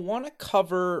I want to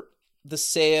cover the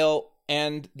sale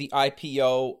and the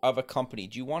IPO of a company.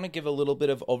 Do you want to give a little bit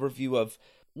of overview of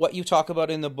what you talk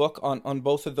about in the book on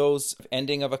both of those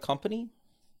ending of a company?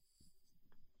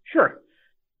 Sure.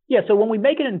 Yeah. So when we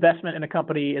make an investment in a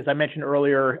company, as I mentioned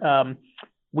earlier,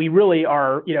 we really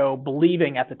are,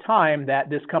 believing at the time that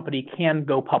this company can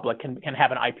go public, can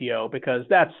have an IPO, because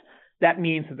that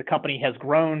means that the company has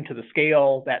grown to the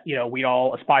scale that, we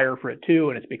all aspire for it to,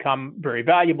 and it's become very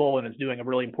valuable and is doing a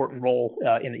really important role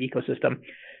in the ecosystem.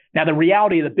 Now, the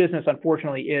reality of the business,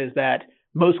 unfortunately, is that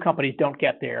most companies don't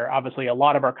get there. Obviously, a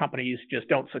lot of our companies just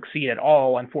don't succeed at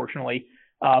all, unfortunately.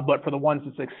 But for the ones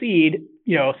that succeed,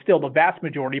 still the vast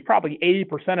majority, probably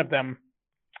 80% of them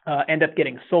end up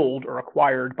getting sold or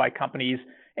acquired by companies,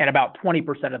 and about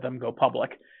 20% of them go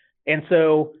public. And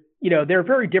so, there are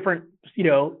very different,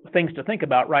 things to think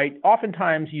about, right?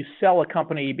 Oftentimes you sell a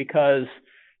company because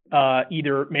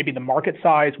either maybe the market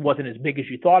size wasn't as big as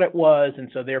you thought it was, and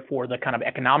so therefore the kind of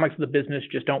economics of the business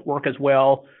just don't work as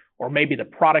well, or maybe the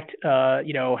product,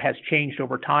 has changed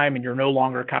over time and you're no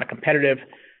longer kind of competitive.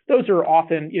 those are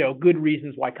often, good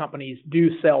reasons why companies do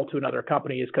sell to another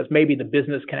company, is because maybe the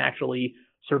business can actually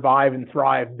survive and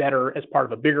thrive better as part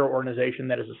of a bigger organization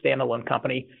that is a standalone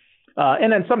company.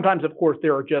 And then sometimes, of course,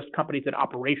 there are just companies that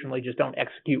operationally just don't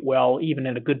execute well, even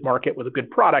in a good market with a good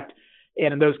product.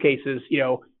 And in those cases,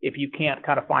 if you can't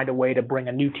kind of find a way to bring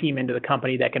a new team into the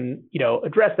company that can,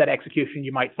 address that execution,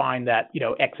 you might find that,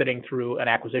 exiting through an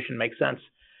acquisition makes sense.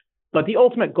 But the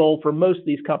ultimate goal for most of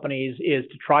these companies is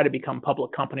to try to become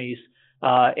public companies,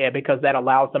 because that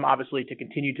allows them obviously to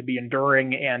continue to be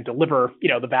enduring and deliver,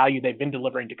 the value they've been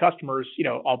delivering to customers,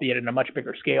 albeit in a much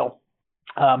bigger scale.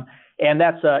 And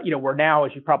that's, we're now,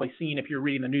 as you've probably seen if you're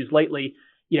reading the news lately,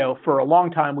 for a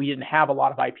long time, we didn't have a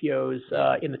lot of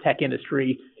IPOs in the tech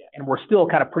industry, and we're still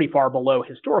kind of pretty far below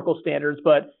historical standards.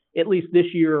 But at least this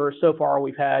year so far,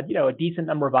 we've had, a decent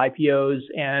number of IPOs,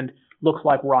 and looks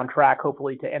like we're on track,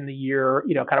 hopefully, to end the year,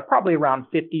 kind of probably around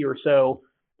 50 or so,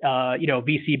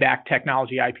 VC-backed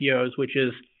technology IPOs, which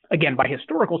is, again, by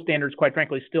historical standards, quite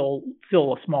frankly, still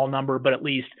a small number, but at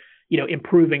least,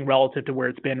 improving relative to where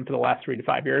it's been for the last 3 to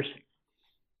 5 years.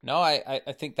 No, I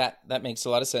think that makes a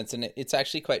lot of sense. And it's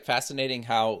actually quite fascinating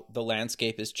how the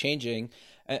landscape is changing.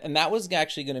 And that was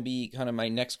actually going to be kind of my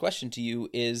next question to you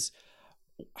is,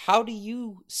 how do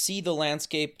you see the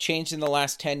landscape change in the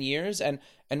last 10 years? And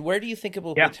where do you think it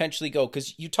will potentially go?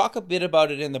 Because you talk a bit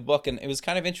about it in the book, and it was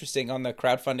kind of interesting on the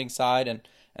crowdfunding side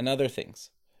and other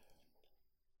things.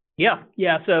 Yeah.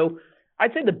 So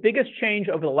I'd say the biggest change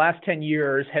over the last 10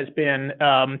 years has been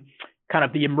kind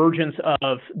of the emergence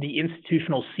of the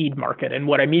institutional seed market. And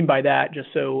what I mean by that, just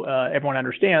so everyone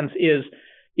understands, is,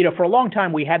 for a long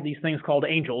time we had these things called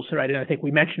angels, right? And I think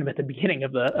we mentioned them at the beginning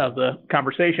of the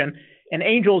conversation. And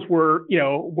angels were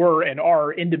and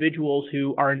are individuals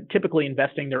who are typically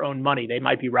investing their own money. They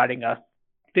might be writing a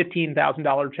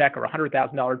 $15,000 check or a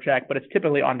 $100,000 check, but it's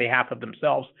typically on behalf of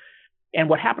themselves. And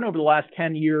what happened over the last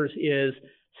 10 years is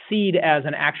seed as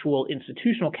an actual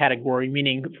institutional category,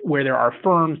 meaning where there are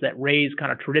firms that raise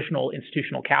kind of traditional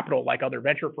institutional capital like other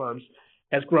venture firms,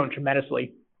 has grown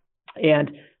tremendously.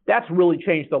 And that's really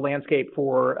changed the landscape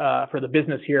for the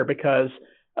business here, because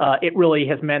it really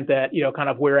has meant that, kind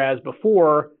of whereas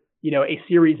before, a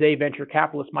Series A venture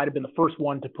capitalist might have been the first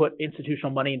one to put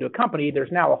institutional money into a company,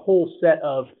 there's now a whole set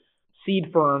of seed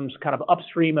firms kind of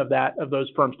upstream of those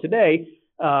firms today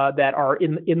that are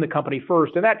in the company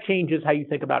first. And that changes how you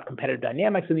think about competitive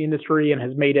dynamics in the industry and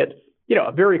has made it,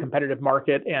 a very competitive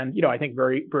market and, I think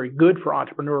very, very good for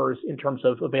entrepreneurs in terms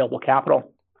of available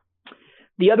capital.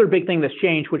 The other big thing that's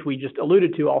changed, which we just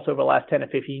alluded to also over the last 10 to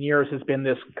 15 years, has been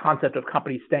this concept of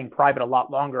companies staying private a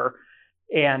lot longer.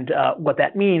 And what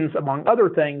that means, among other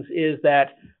things, is that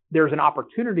there's an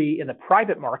opportunity in the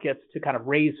private markets to kind of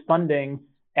raise funding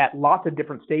at lots of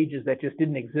different stages that just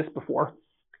didn't exist before.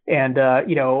 And,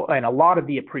 and a lot of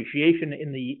the appreciation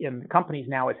in companies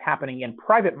now is happening in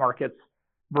private markets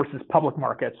versus public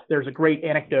markets. There's a great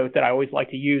anecdote that I always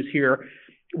like to use here,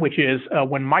 which is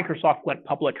when Microsoft went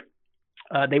public,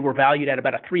 they were valued at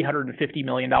about a $350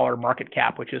 million market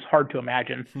cap, which is hard to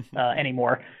imagine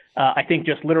anymore. I think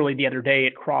just literally the other day,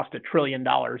 it crossed $1 trillion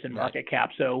in market cap.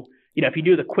 So, if you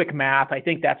do the quick math, I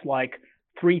think that's like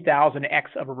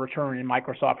 3,000x of a return in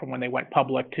Microsoft from when they went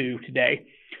public to today.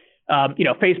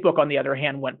 Facebook, on the other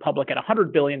hand, went public at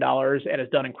 $100 billion and has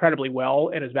done incredibly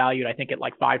well and is valued, I think, at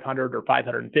like $500 or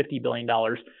 $550 billion.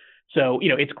 So,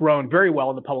 it's grown very well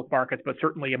in the public markets, but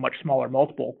certainly a much smaller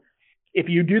multiple. If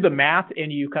you do the math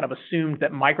and you kind of assumed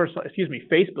that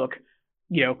Facebook,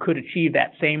 could achieve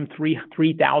that same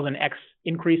 3,000x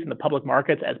increase in the public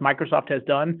markets as Microsoft has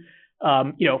done,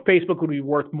 Facebook would be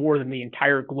worth more than the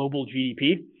entire global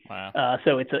GDP. Wow.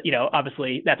 So it's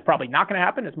obviously that's probably not going to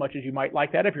happen as much as you might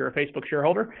like that if you're a Facebook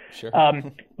shareholder. Sure.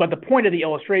 But the point of the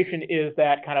illustration is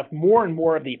that kind of more and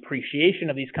more of the appreciation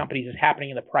of these companies is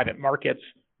happening in the private markets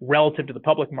relative to the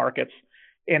public markets.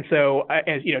 And so,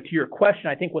 as to your question,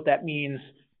 I think what that means,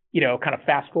 kind of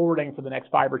fast forwarding for the next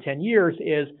 5 or 10 years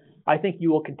is I think you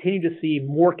will continue to see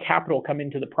more capital come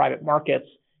into the private markets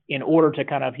in order to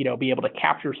kind of, be able to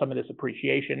capture some of this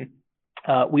appreciation.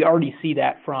 We already see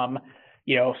that from,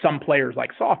 some players like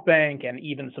SoftBank and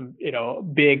even some,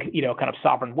 big, kind of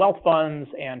sovereign wealth funds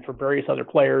and for various other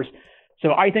players.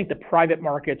 So I think the private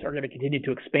markets are going to continue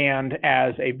to expand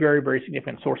as a very, very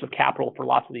significant source of capital for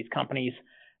lots of these companies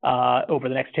over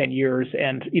the next 10 years.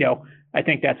 And, I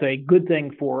think that's a good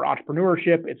thing for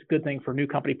entrepreneurship. It's a good thing for new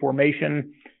company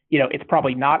formation. It's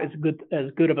probably not as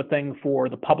good of a thing for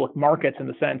the public markets in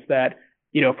the sense that,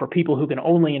 for people who can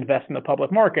only invest in the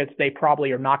public markets, they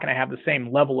probably are not going to have the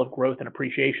same level of growth and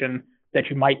appreciation that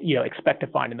you might, expect to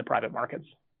find in the private markets.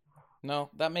 No,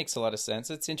 that makes a lot of sense.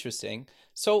 It's interesting.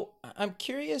 So I'm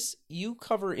curious, you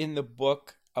cover in the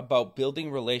book about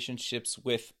building relationships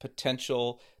with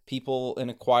potential people and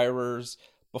acquirers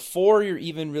before you're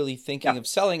even really thinking Yeah. of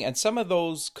selling, and some of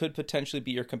those could potentially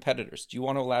be your competitors. Do you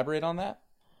want to elaborate on that?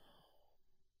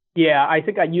 Yeah, I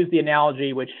think I used the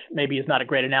analogy, which maybe is not a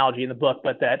great analogy in the book,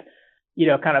 but that,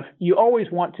 kind of you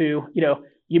always want to,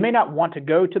 you may not want to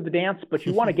go to the dance, but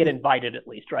you want to get invited at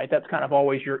least, right? That's kind of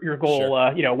always your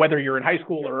goal, Sure. whether you're in high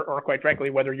school or quite frankly,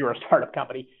 whether you're a startup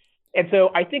company. And so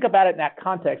I think about it in that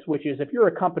context, which is if you're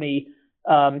a company,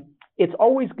 it's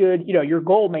always good, your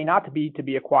goal may not be to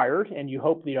be acquired and you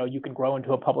hope, you can grow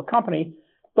into a public company.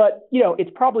 But,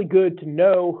 it's probably good to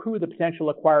know who the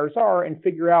potential acquirers are and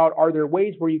figure out, are there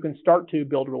ways where you can start to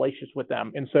build relationships with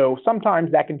them? And so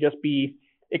sometimes that can just be,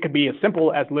 it could be as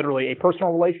simple as literally a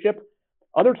personal relationship.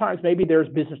 Other times, maybe there's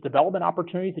business development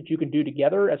opportunities that you can do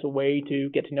together as a way to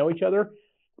get to know each other.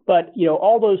 But,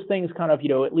 all those things kind of,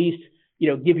 at least,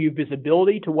 give you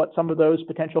visibility to what some of those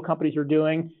potential companies are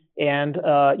doing. And,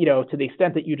 to the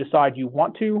extent that you decide you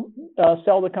want to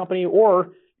sell the company,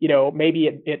 or maybe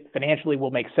it financially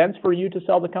will make sense for you to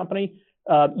sell the company.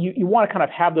 You want to kind of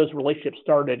have those relationships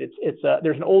started.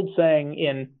 There's an old saying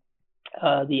in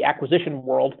the acquisition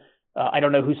world. I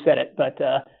don't know who said it,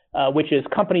 but which is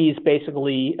companies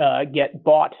basically get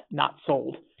bought, not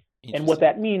sold. And what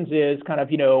that means is kind of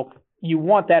you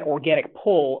want that organic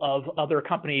pull of other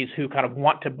companies who kind of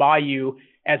want to buy you,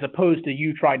 as opposed to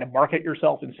you trying to market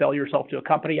yourself and sell yourself to a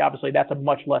company. Obviously, that's a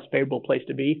much less favorable place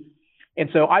to be. And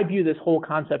so I view this whole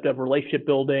concept of relationship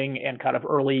building and kind of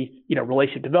early,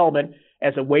 relationship development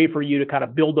as a way for you to kind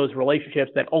of build those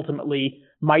relationships that ultimately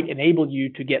might enable you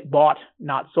to get bought,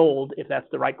 not sold, if that's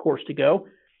the right course to go.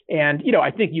 And,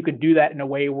 I think you can do that in a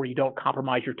way where you don't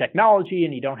compromise your technology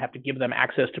and you don't have to give them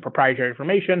access to proprietary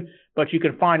information, but you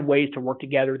can find ways to work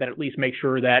together that at least make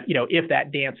sure that, if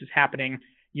that dance is happening,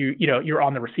 you're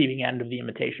on the receiving end of the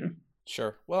invitation.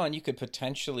 Sure. Well, and you could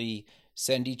potentially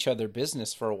send each other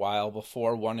business for a while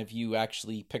before one of you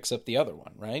actually picks up the other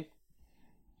one, right?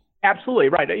 Absolutely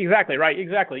right. Exactly right.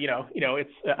 Exactly. It's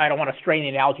I don't want to strain the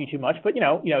analogy too much, but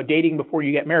dating before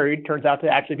you get married turns out to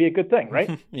actually be a good thing,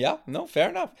 right? Yeah. No, fair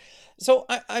enough. So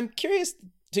I'm curious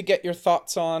to get your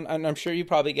thoughts on, and I'm sure you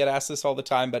probably get asked this all the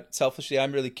time, but selfishly,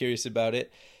 I'm really curious about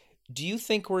it. Do you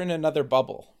think we're in another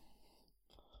bubble?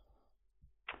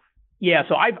 Yeah,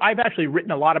 so I've actually written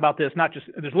a lot about this. Not just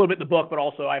there's a little bit in the book, but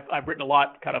also I've written a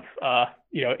lot, kind of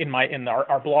in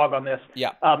our blog on this.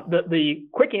 Yeah. The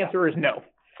quick answer is no.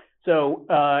 So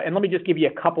and let me just give you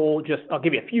a couple. I'll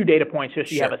give you a few data points just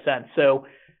so you have a sense. So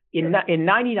in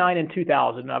 '99 and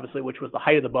 2000, obviously, which was the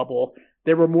height of the bubble,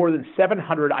 there were more than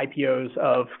 700 IPOs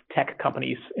of tech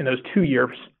companies in those 2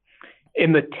 years.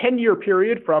 In the 10-year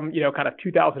period from kind of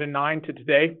 2009 to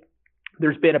today,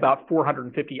 there's been about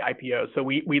 450 IPOs. So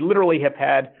we literally have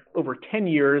had over 10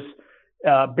 years,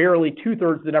 barely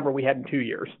 2/3 the number we had in 2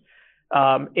 years.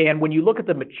 And when you look at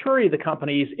the maturity of the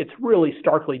companies, it's really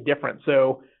starkly different.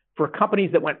 So for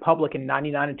companies that went public in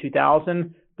 '99 and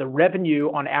 2000, the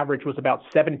revenue on average was about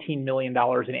 $17 million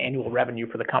in annual revenue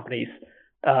for the companies.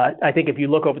 I think if you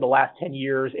look over the last 10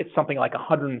 years, it's something like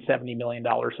 $170 million.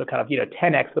 So kind of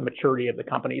 10x the maturity of the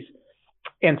companies.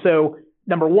 And so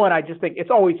number one, I just think it's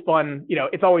always fun.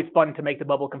 It's always fun to make the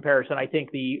bubble comparison. I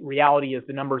think the reality is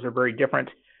the numbers are very different.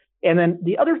 And then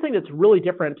the other thing that's really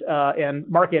different, and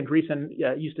Mark Andreessen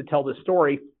used to tell this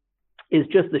story, is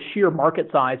just the sheer market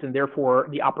size and therefore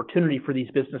the opportunity for these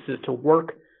businesses to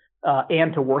work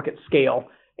and to work at scale.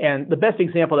 And the best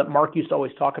example that Mark used to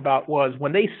always talk about was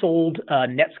when they sold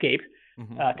Netscape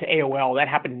to AOL. That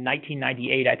happened in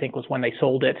 1998, I think, was when they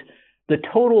sold it. The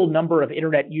total number of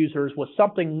internet users was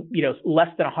something, less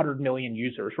than 100 million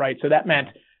users, right? So that meant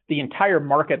the entire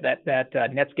market that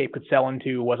Netscape could sell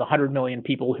into was 100 million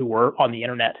people who were on the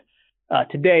internet.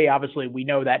 Today, obviously, we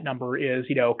know that number is,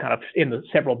 kind of in the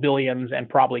several billions and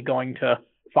probably going to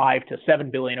 5 to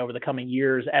 7 billion over the coming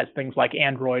years as things like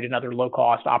Android and other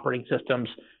low-cost operating systems,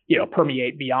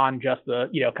 permeate beyond just the,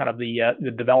 kind of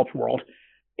the developed world.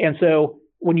 And so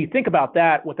when you think about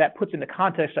that, what that puts into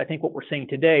context, I think what we're seeing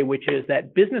today, which is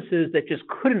that businesses that just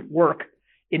couldn't work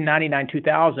in '99,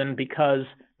 2000 because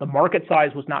the market size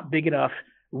was not big enough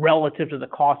relative to the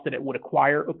cost that it would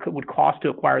cost to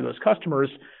acquire those customers,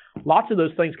 lots of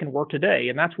those things can work today.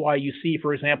 And that's why you see,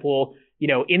 for example,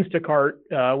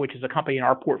 Instacart, which is a company in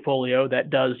our portfolio that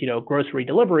does, grocery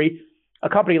delivery. A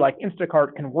company like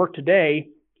Instacart can work today,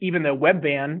 even though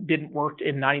Webvan didn't work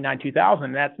in '99,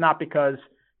 2000. That's not because,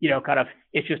 kind of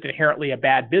it's just inherently a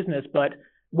bad business, but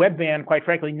Webvan, quite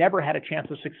frankly, never had a chance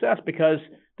of success because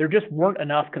there just weren't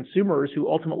enough consumers who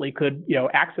ultimately could,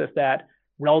 access that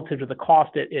relative to the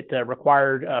cost it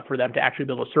required for them to actually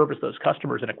be able to service those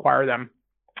customers and acquire them.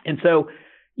 And so,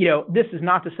 this is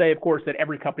not to say, of course, that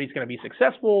every company is going to be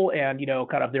successful, and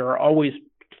there are always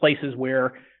places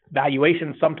where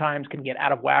valuation sometimes can get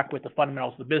out of whack with the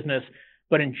fundamentals of the business.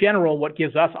 But in general, what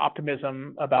gives us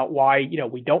optimism about why,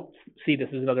 we don't see this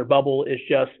as another bubble is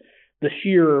just the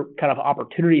sheer kind of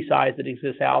opportunity size that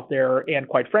exists out there. And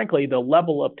quite frankly, the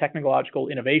level of technological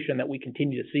innovation that we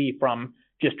continue to see from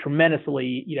just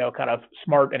tremendously, kind of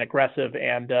smart and aggressive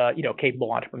and,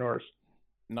 capable entrepreneurs.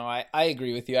 No, I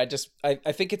agree with you.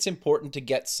 I think it's important to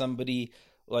get somebody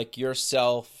like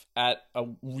yourself at a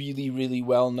really, really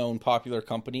well-known popular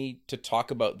company to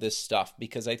talk about this stuff,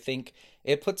 because I think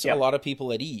it puts a lot of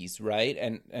people at ease, right?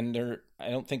 And I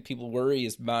don't think people worry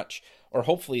as much, or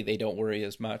hopefully they don't worry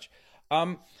as much.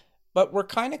 But we're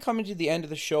kind of coming to the end of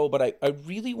the show, but I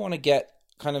really want to get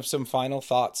kind of some final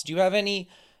thoughts. Do you have any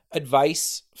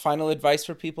final advice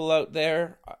for people out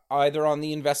there, either on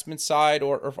the investment side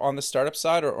or on the startup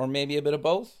side, or maybe a bit of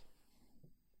both?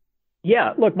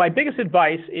 Yeah, look, my biggest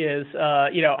advice is,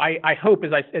 I hope,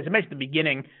 as I mentioned at the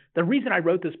beginning, the reason I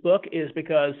wrote this book is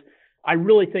because I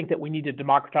really think that we need to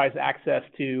democratize access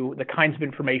to the kinds of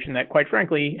information that, quite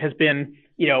frankly, has been,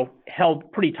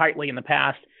 held pretty tightly in the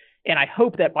past. And I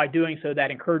hope that by doing so,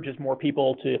 that encourages more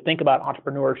people to think about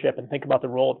entrepreneurship and think about the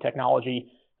role of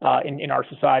technology in our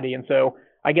society. And so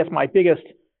I guess my biggest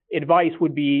advice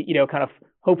would be,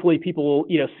 hopefully people,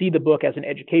 see the book as an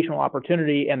educational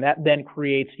opportunity, and that then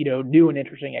creates, new and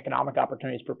interesting economic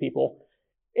opportunities for people.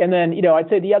 And then, I'd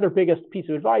say the other biggest piece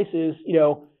of advice is,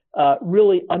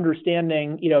 really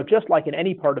understanding, just like in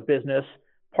any part of business,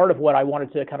 part of what I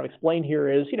wanted to kind of explain here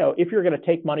is, if you're going to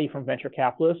take money from venture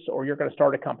capitalists or you're going to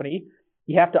start a company,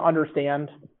 you have to understand,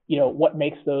 what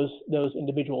makes those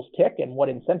individuals tick and what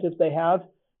incentives they have.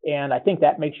 And I think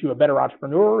that makes you a better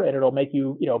entrepreneur, and it'll make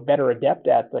you, better adept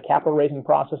at the capital raising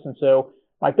process. And so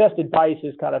my best advice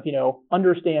is kind of,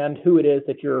 understand who it is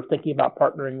that you're thinking about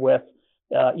partnering with,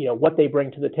 what they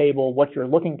bring to the table, what you're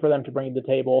looking for them to bring to the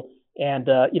table, and,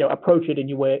 approach it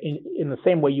in the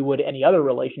same way you would any other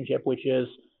relationship, which is,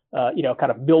 kind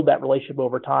of build that relationship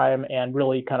over time and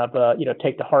really kind of,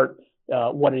 take to heart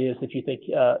what it is that you think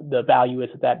the value is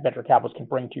that venture capitalist can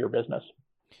bring to your business.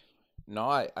 No,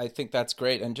 I think that's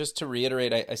great. And just to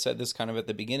reiterate, I said this kind of at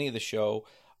the beginning of the show,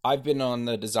 I've been on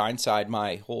the design side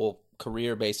my whole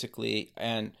career, basically.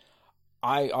 And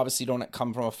I obviously don't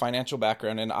come from a financial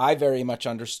background, and I very much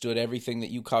understood everything that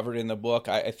you covered in the book.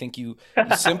 I think you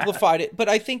simplified it. But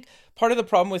I think part of the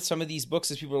problem with some of these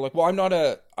books is people are like, well, I'm not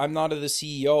the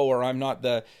CEO, or I'm not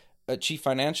the chief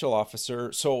financial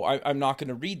officer, so I'm not going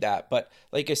to read that. But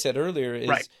like I said earlier,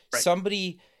 is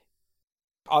somebody...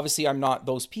 Obviously, I'm not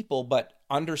those people, but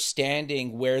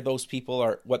understanding where those people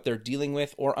are, what they're dealing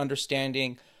with, or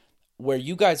understanding where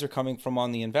you guys are coming from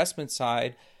on the investment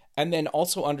side, and then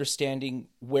also understanding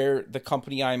where the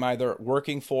company I'm either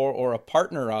working for or a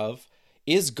partner of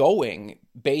is going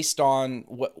based on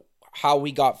how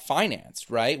we got financed,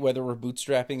 right? Whether we're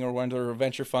bootstrapping or whether we're a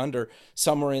venture fund or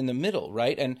somewhere in the middle,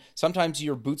 right? And sometimes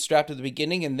you're bootstrapped at the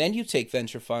beginning and then you take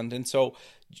venture fund. And so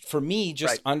for me,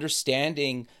 just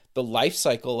understanding the life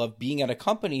cycle of being at a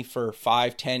company for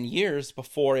 5-10 years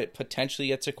before it potentially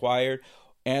gets acquired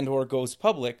and or goes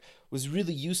public was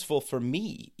really useful for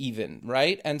me even,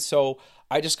 right? And so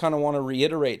I just kind of want to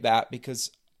reiterate that,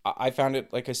 because I found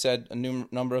it, like I said, a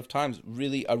number of times,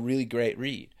 a really great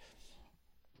read.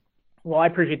 Well, I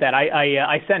appreciate that.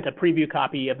 I sent a preview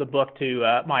copy of the book to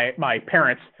my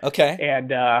parents. Okay. And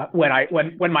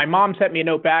when my mom sent me a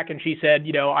note back and she said,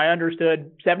 I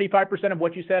understood 75% of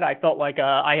what you said, I felt like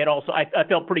I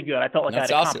felt pretty good. I felt like I had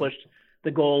accomplished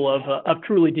the goal of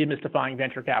truly demystifying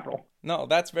venture capital. No,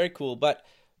 that's very cool. But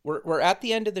we're at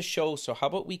the end of the show, so how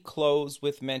about we close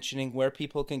with mentioning where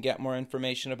people can get more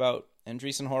information about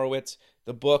Andreessen Horowitz,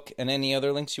 the book, and any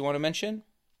other links you want to mention?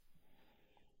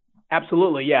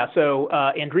 Absolutely, yeah. So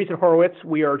Andreessen Horowitz,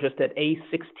 we are just at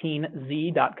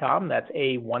a16z.com. That's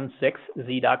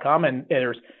a16z.com, and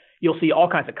you'll see all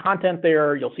kinds of content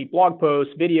there. You'll see blog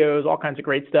posts, videos, all kinds of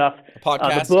great stuff.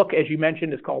 Podcast. The book, as you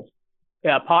mentioned, is called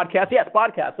podcast. Yes,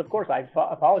 podcast. Of course, I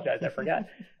apologize, I forgot.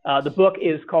 The book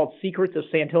is called Secrets of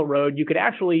Sand Hill Road. You can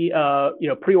actually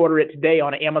pre-order it today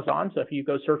on Amazon. So if you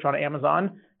go search on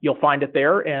Amazon, you'll find it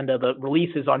there. And the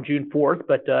release is on June 4th.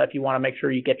 But if you want to make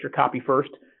sure you get your copy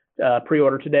first,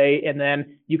 pre-order today. And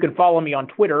then you can follow me on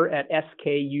Twitter at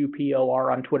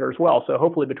SKUPOR on Twitter as well. So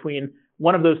hopefully between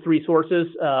one of those three sources,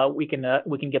 we can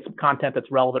get some content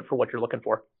that's relevant for what you're looking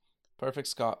for. Perfect,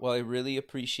 Scott. Well, I really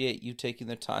appreciate you taking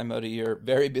the time out of your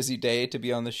very busy day to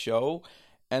be on the show,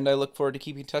 and I look forward to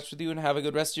keeping in touch with you, and have a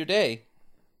good rest of your day.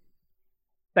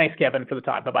 Thanks, Kevin, for the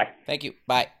time. Bye-bye. Thank you.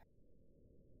 Bye.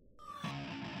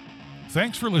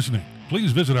 Thanks for listening.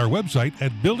 Please visit our website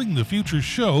at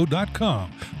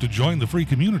buildingthefutureshow.com to join the free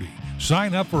community,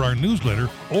 sign up for our newsletter,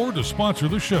 or to sponsor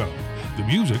the show. The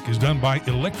music is done by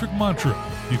Electric Mantra.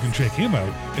 You can check him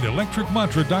out at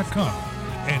electricmantra.com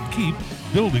and keep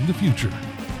building the future.